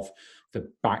context of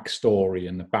the backstory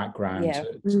and the background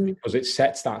because it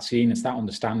sets that scene. It's that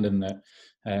understanding that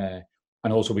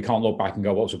and also we can't look back and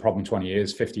go, what was the problem 20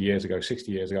 years, 50 years ago,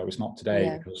 60 years ago? It's not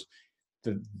today, because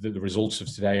the results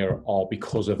of today are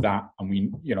because of that. And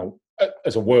we, you know,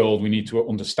 as a world, we need to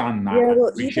understand that and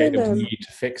appreciate that we need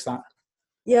to fix that.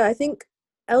 Yeah, I think,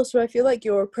 Elsa, I feel like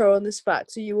you're a pro on this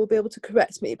fact, so you will be able to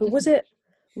correct me. But was it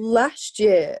last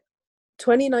year,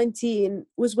 2019,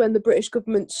 was when the British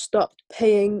government stopped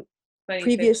paying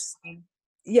previous...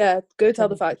 Yeah, go tell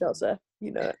the fact, Elsa.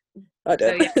 You know it. I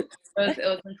don't. So, yeah, it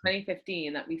was in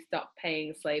 2015 that we stopped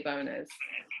paying slave owners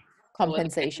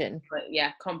compensation.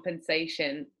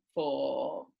 Compensation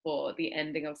for the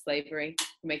ending of slavery,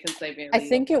 making slavery illegal.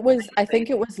 I think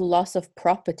it was loss of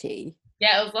property.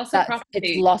 Yeah, it was loss of property.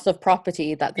 It's loss of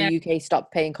property that the UK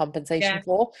stopped paying compensation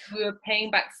for. We were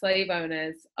paying back slave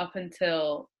owners up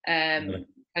until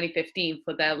 2015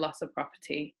 for their loss of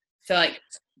property. So like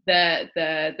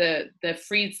the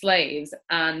freed slaves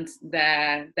and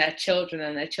their children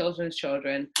and their children's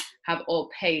children have all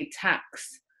paid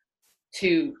tax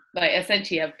to, like,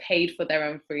 essentially have paid for their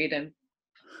own freedom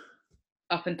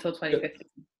up until 2015.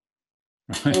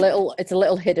 It's a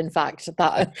little hidden fact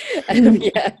that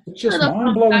yeah. It's just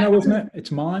mind blowing though, isn't it?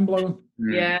 It's mind blowing.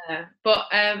 Yeah, but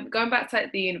going back to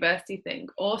like the university thing,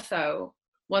 also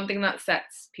one thing that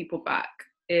sets people back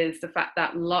is the fact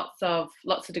that lots of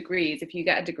degrees, if you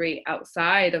get a degree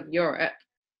outside of Europe,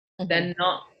 they're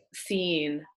not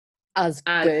seen as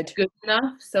good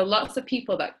enough. So lots of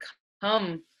people that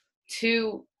come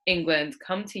to England,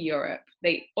 come to Europe,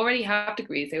 they already have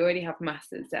degrees, they already have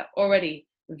masters, they're already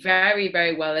very,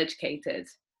 very well educated,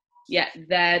 yet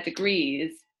their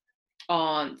degrees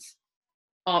aren't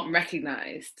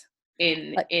recognized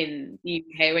in the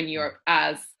UK or in Europe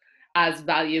as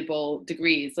valuable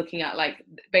degrees. Looking at like,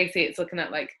 basically it's looking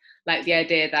at like the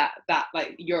idea that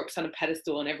like Europe's on a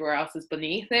pedestal and everywhere else is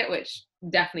beneath it, which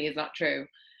definitely is not true.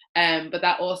 But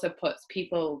that also puts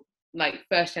people like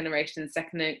first generation,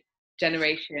 second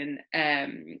generation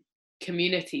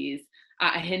communities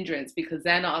at a hindrance, because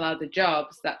they're not allowed the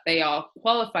jobs that they are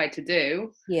qualified to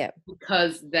do,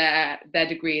 because their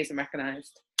degree isn't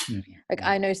recognized. Like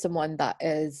I know someone that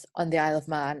is on the Isle of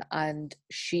Man, and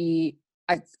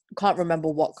I can't remember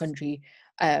what country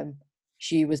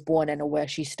she was born in or where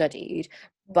she studied,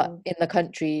 but in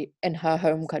her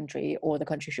home country, or the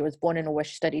country she was born in or where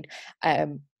she studied,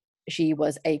 she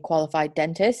was a qualified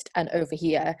dentist, and over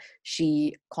here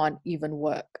she can't even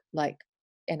work like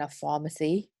in a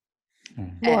pharmacy.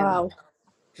 Wow.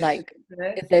 Like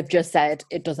they've just said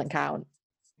it doesn't count.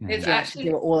 It's actually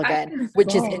do it all again,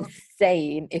 which is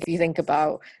insane if you think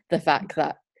about the fact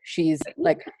that she's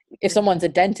like, if someone's a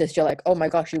dentist, you're like, oh my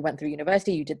gosh, you went through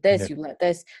university, you did this, you learned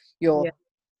this, you're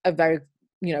a very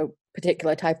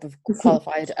particular type of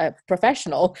qualified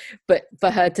professional. But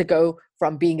for her to go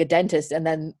from being a dentist and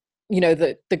then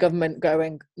the government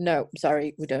going, no,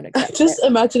 sorry, we don't accept just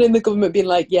imagining the government being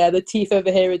like, yeah, the teeth over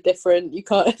here are different, you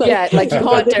can't you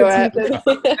can't do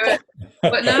it.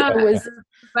 But now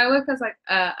I work as like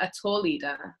a tour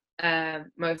leader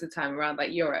most of the time around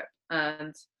like Europe,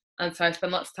 and so I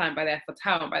spend lots of time by the Eiffel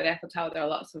Tower, and by the Eiffel Tower there are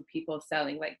lots of people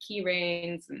selling like key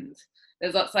rings, and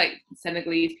there's lots of like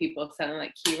Senegalese people selling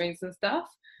like key rings and stuff,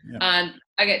 and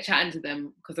I get chatting to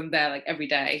them because I'm there like every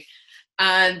day.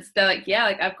 And they're like, yeah,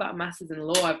 like I've got a master's in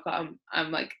law,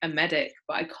 I'm like a medic,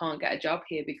 but I can't get a job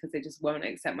here because they just won't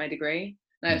accept my degree.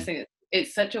 And I was thinking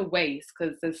it's such a waste,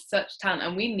 because there's such talent,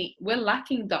 and we're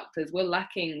lacking doctors, we're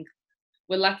lacking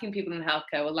people in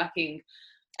healthcare, we're lacking.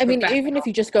 I mean, even if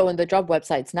you just go on the job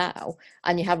websites now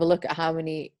and you have a look at how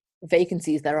many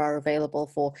vacancies there are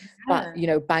available for,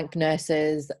 bank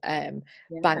nurses,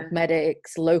 bank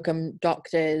medics, locum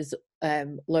doctors,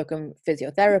 locum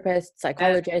physiotherapists,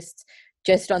 psychologists,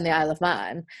 just on the Isle of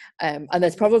Man, and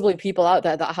there's probably people out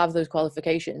there that have those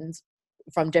qualifications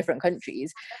from different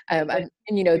countries, and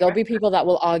there'll be people that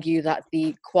will argue that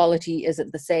the quality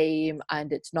isn't the same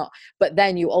and it's not, but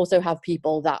then you also have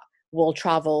people that will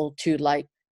travel to like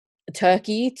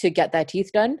Turkey to get their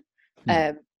teeth done,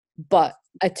 but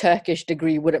a Turkish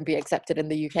degree wouldn't be accepted in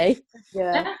the UK,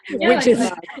 which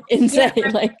is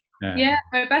insane. Yeah,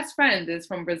 my best friend is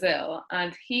from Brazil,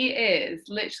 and he is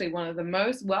literally one of the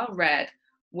most well-read,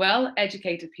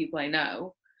 well-educated people I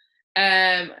know.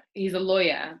 He's a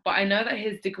lawyer, but I know that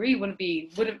his degree wouldn't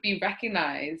be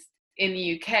recognized in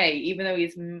the UK, even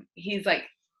though he's like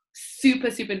super,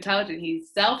 super intelligent.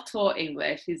 He's self-taught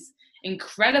English. He's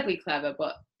incredibly clever,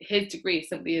 but his degree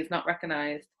simply is not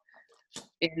recognized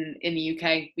in the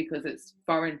UK because it's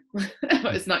foreign.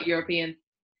 It's not European.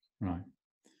 Right.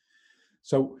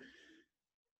 So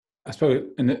I suppose,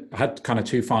 and I had kind of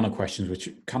two final questions, which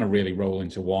kind of really roll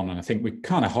into one, and I think we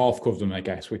kind of half covered them, I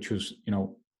guess, which was,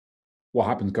 what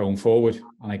happens going forward,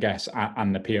 and I guess,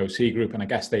 and the POC group, and I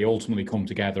guess they ultimately come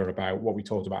together about what we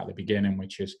talked about at the beginning,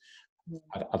 which is,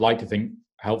 I'd like to think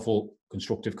helpful,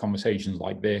 constructive conversations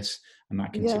like this, and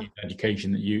that continued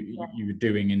education that you're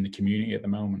doing in the community at the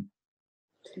moment.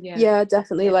 Yeah,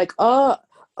 definitely. Like our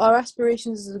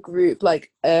aspirations as a group,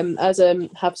 like as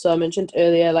Haafizah mentioned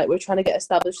earlier, like we're trying to get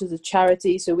established as a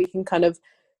charity so we can kind of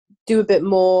do a bit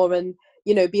more and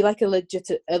be like a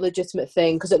legitimate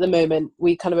thing, because at the moment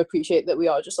we kind of appreciate that we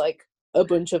are just like a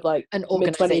bunch of like an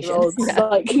organization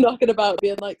like knocking about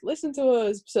being like, listen to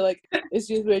us. So like as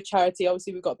soon as we're a charity,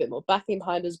 obviously we've got a bit more backing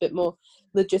behind us, a bit more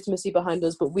legitimacy behind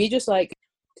us, but we just like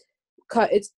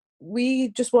we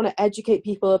just want to educate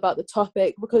people about the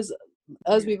topic, because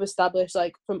as we've established,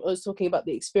 like from us talking about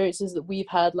the experiences that we've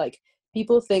had, like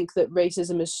people think that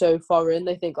racism is so foreign.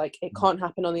 They think like it can't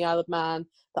happen on the Isle of Man.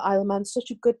 The Isle of Man's such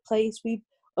a good place. We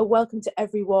are welcome to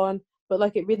everyone, but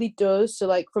like it really does. So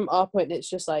like from our point, it's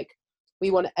just like we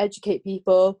want to educate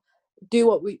people, do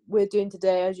what we're doing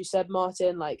today. As you said,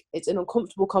 Martin, like it's an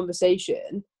uncomfortable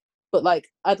conversation, but like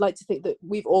I'd like to think that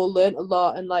we've all learned a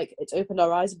lot, and like it's opened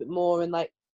our eyes a bit more. And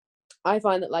like I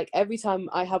find that like every time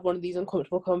I have one of these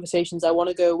uncomfortable conversations, I want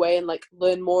to go away and like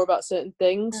learn more about certain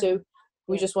things. So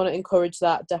we just want to encourage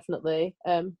that, definitely.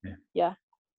 Yeah.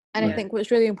 And I think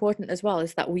what's really important as well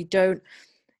is that we don't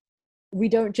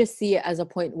just see it as a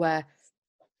point where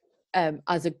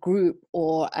as a group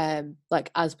or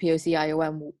like as POC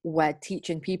IOM, we're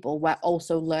teaching people, we're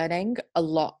also learning a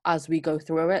lot as we go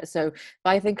through it. So if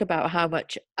I think about how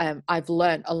much I've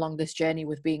learned along this journey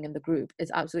with being in the group,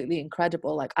 it's absolutely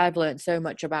incredible. Like I've learned so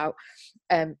much about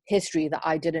history that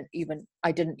I didn't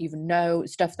even know,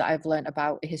 stuff that I've learned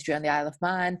about history on the Isle of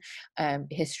Man,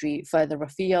 history further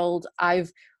afield.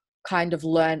 I've kind of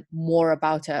learn more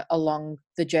about it along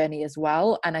the journey as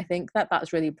well. And I think that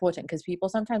that's really important, because people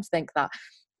sometimes think that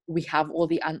we have all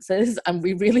the answers, and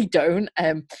we really don't.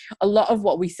 A lot of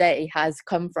what we say has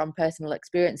come from personal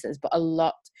experiences, but a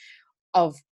lot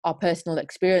of our personal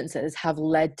experiences have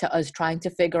led to us trying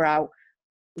to figure out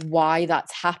why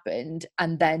that's happened,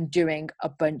 and then doing a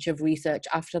bunch of research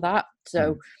after that.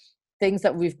 So things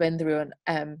that we've been through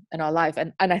in our life,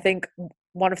 and I think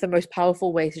one of the most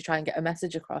powerful ways to try and get a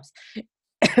message across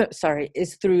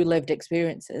is through lived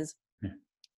experiences.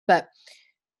 But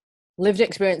lived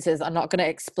experiences are not going to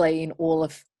explain all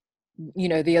of, you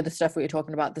know, the other stuff we were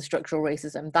talking about, the structural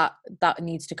racism that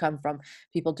needs to come from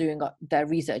people doing their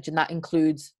research, and that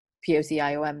includes POC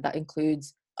IOM, that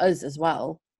includes us as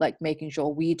well, like making sure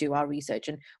we do our research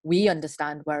and we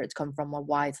understand where it's come from or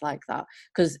why it's like that,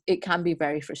 because it can be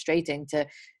very frustrating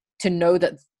to know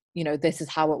that, you know, this is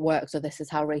how it works, or this is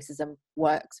how racism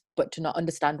works, but to not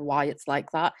understand why it's like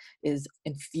that is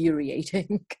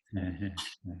infuriating.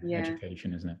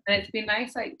 Education, isn't it? And it's been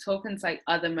nice like talking to like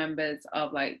other members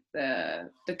of like the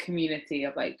community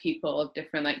of like people of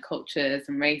different like cultures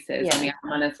and races on the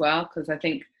island as well, because I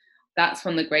think that's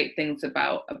one of the great things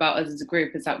about us as a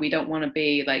group, is that we don't want to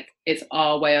be like it's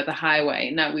our way or the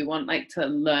highway. No, we want like to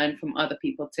learn from other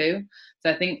people too. So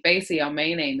I think basically our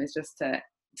main aim is just to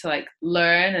like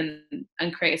learn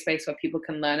and create a space where people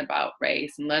can learn about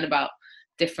race and learn about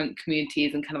different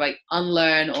communities, and kind of like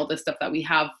unlearn all the stuff that we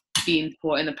have been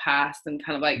taught in the past, and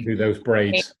kind of like do those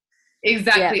braids.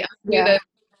 Exactly. Do those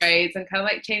braids, and kind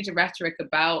of like change the rhetoric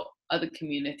about other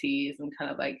communities, and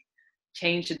kind of like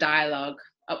change the dialogue,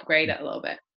 upgrade it a little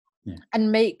bit.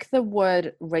 And make the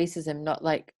word racism not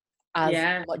like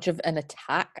as much of an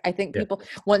attack. I think people,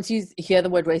 once you hear the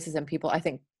word racism, people I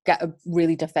think get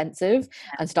really defensive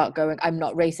and start going, I'm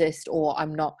not racist, or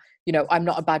I'm not, you know, I'm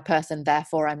not a bad person,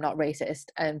 therefore I'm not racist.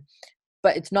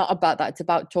 But it's not about that. It's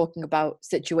about talking about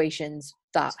situations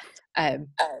that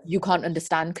you can't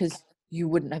understand because you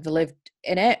wouldn't have lived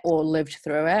in it or lived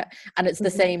through it. And it's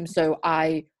the same. So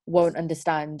I won't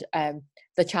understand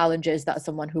the challenges that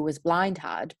someone who was blind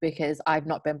had, because I've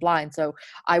not been blind. So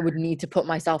I would need to put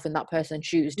myself in that person's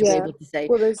shoes to be able to say,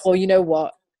 well, you know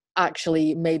what,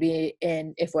 actually maybe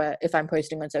if I'm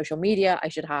posting on social media, I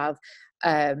should have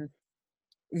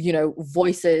you know,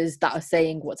 voices that are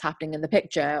saying what's happening in the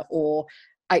picture, or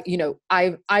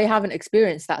I haven't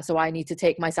experienced that, so I need to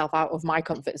take myself out of my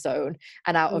comfort zone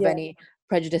and out of any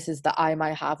prejudices that I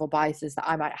might have or biases that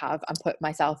I might have, and put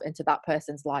myself into that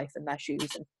person's life and their shoes,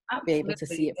 and be able to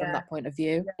see it from that point of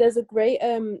view. There's a great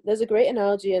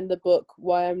analogy in the book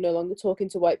Why I'm No Longer Talking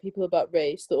to White People About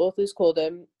Race. The author's called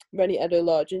Rennie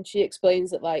Edo-Lodge, and she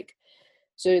explains that like,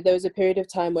 so there was a period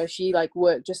of time where she like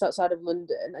worked just outside of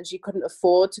London, and she couldn't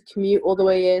afford to commute all the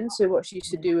way in. So what she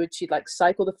used to do was she'd like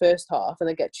cycle the first half and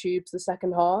then get tubes the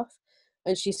second half.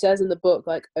 And she says in the book,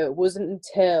 like, it wasn't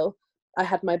until I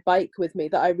had my bike with me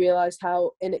that I realized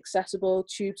how inaccessible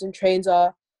tubes and trains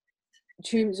are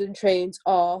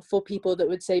for people that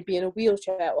would say be in a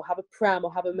wheelchair or have a pram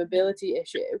or have a mobility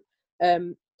issue.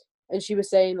 And she was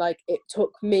saying like it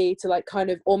took me to like kind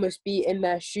of almost be in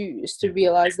their shoes to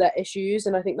realize their issues.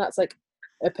 And I think that's like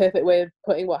a perfect way of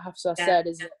putting what Haafizah said,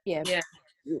 is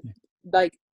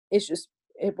like it's just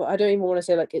I don't even want to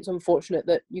say like it's unfortunate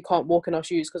that you can't walk in our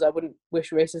shoes, because I wouldn't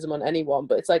wish racism on anyone,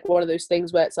 but it's like one of those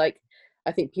things where it's like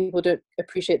I think people don't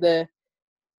appreciate the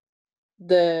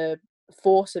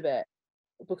force of it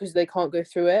because they can't go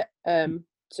through it.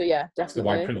 So yeah, definitely. That's the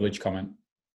white privilege comment.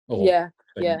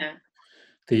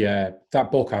 That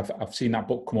book, I've seen that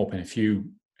book come up in a few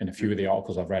of the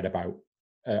articles I've read about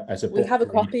as a book. We have a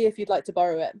copy if you'd like to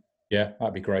borrow it. Yeah,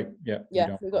 that'd be great. Yeah,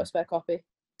 we've got a spare copy.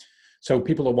 So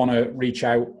people that want to reach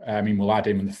out, I mean, we'll add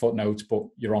him in the footnotes, but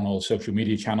you're on all social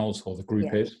media channels, or the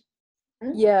group is.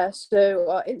 Yeah, so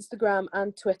our Instagram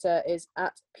and Twitter is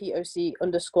at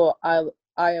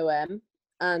POC_IOM,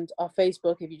 and our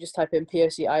Facebook, if you just type in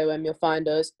POC IOM, you'll find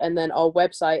us. And then our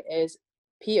website is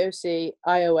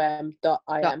POCIOM.im.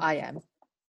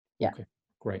 Yeah. Okay,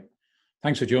 great.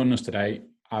 Thanks for joining us today.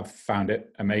 I've found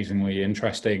it amazingly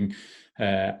interesting.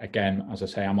 Again, as I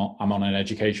say, I'm on an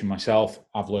education myself.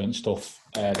 I've learned stuff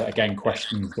that again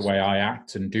questions the way I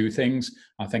act and do things.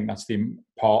 I think that's the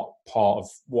part of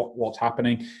what's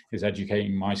happening, is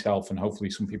educating myself, and hopefully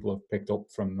some people have picked up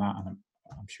from that. And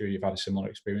I'm sure you've had a similar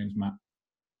experience, Matt.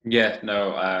 Yeah,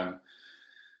 no,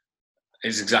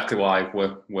 it's exactly why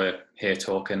we're here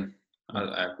talking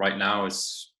right now.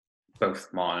 As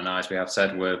both Martin and I, as we have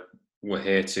said, we're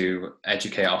here to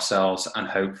educate ourselves, and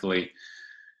hopefully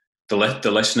the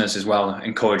listeners as well,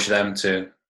 encourage them to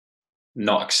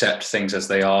not accept things as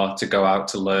they are, to go out,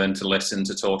 to learn, to listen,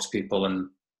 to talk to people, and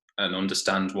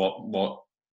understand what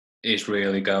is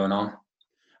really going on.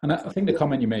 And I think the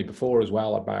comment you made before as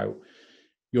well about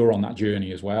you're on that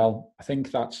journey as well, I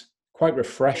think that's quite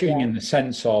refreshing in the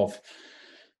sense of,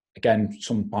 again,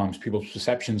 sometimes people's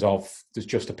perceptions of there's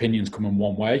just opinions coming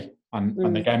one way.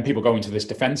 And again, people go into this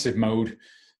defensive mode.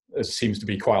 There seems to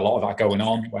be quite a lot of that going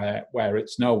on where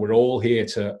it's, no, we're all here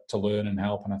to learn and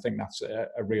help. And I think that's a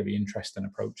really interesting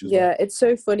approach as well. Yeah, it's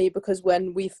so funny because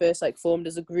when we first formed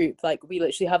as a group, we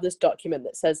literally have this document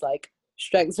that says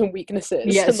strengths and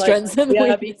weaknesses. Yeah, and, strengths and we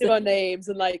weaknesses. have each of our names,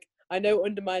 and I know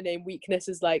under my name weakness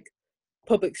is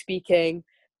public speaking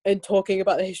and talking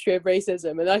about the history of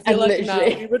racism. And I feel now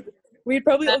we'd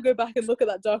probably all go back and look at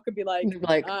that doc and be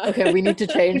okay, we need to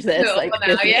change this.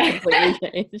 Completely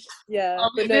changed. Yeah,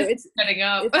 but no, it's setting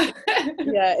up.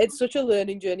 It's such a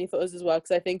learning journey for us as well,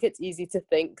 because I think it's easy to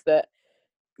think that,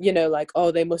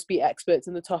 oh, they must be experts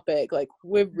in the topic.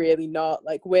 We're really not.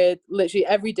 We're literally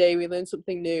every day we learn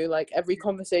something new. Every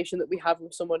conversation that we have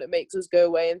with someone, it makes us go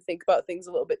away and think about things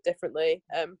a little bit differently.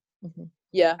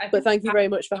 Yeah, but thank you very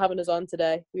much for having us on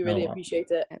today. We really appreciate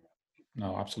it.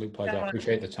 No, absolute pleasure. I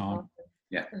appreciate the time.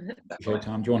 Yeah. Appreciate the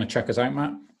time. Do you want to check us out,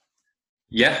 Matt?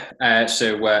 Yeah.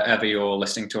 So wherever you're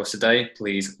listening to us today,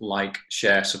 please like,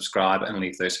 share, subscribe, and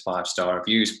leave those 5-star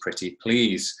reviews, pretty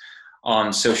please.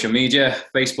 On social media,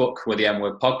 Facebook, we're the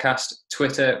M-Word Podcast.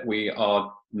 Twitter, we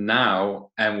are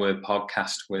now M-Word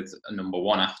Podcast with a number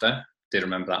 1 after. Did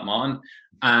remember that, Martin.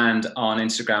 And on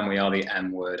Instagram, we are the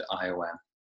M-Word IOM.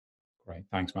 Great.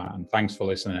 Thanks, Matt. And thanks for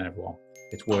listening, everyone.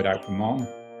 It's word out from Martin.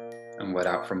 And word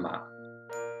out from Matt.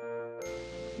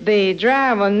 The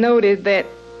driver noted that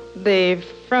the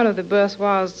front of the bus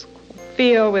was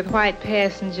filled with white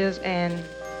passengers, and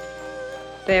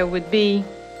there would be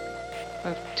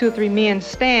 2 or 3 men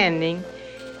standing.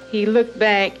 He looked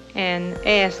back and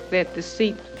asked that the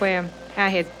seat where I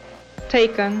had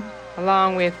taken,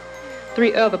 along with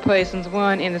 3 other persons,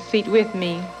 one in the seat with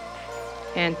me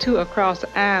and 2 across the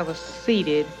aisle, was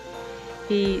seated.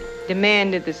 He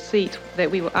demanded the seat that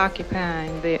we were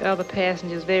occupying. The other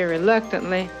passengers very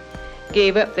reluctantly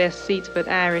gave up their seats, but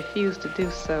I refused to do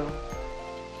so.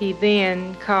 He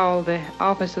then called the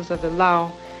officers of the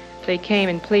law. They came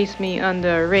and placed me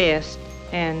under arrest,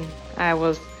 and I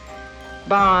was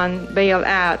bailed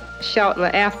out shortly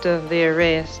after the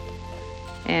arrest.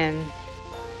 And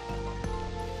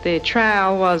the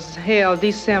trial was held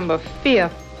December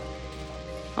 5th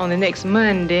on the next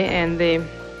Monday, and the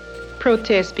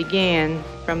protest began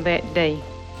from that day,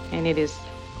 and it is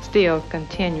still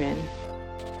continuing.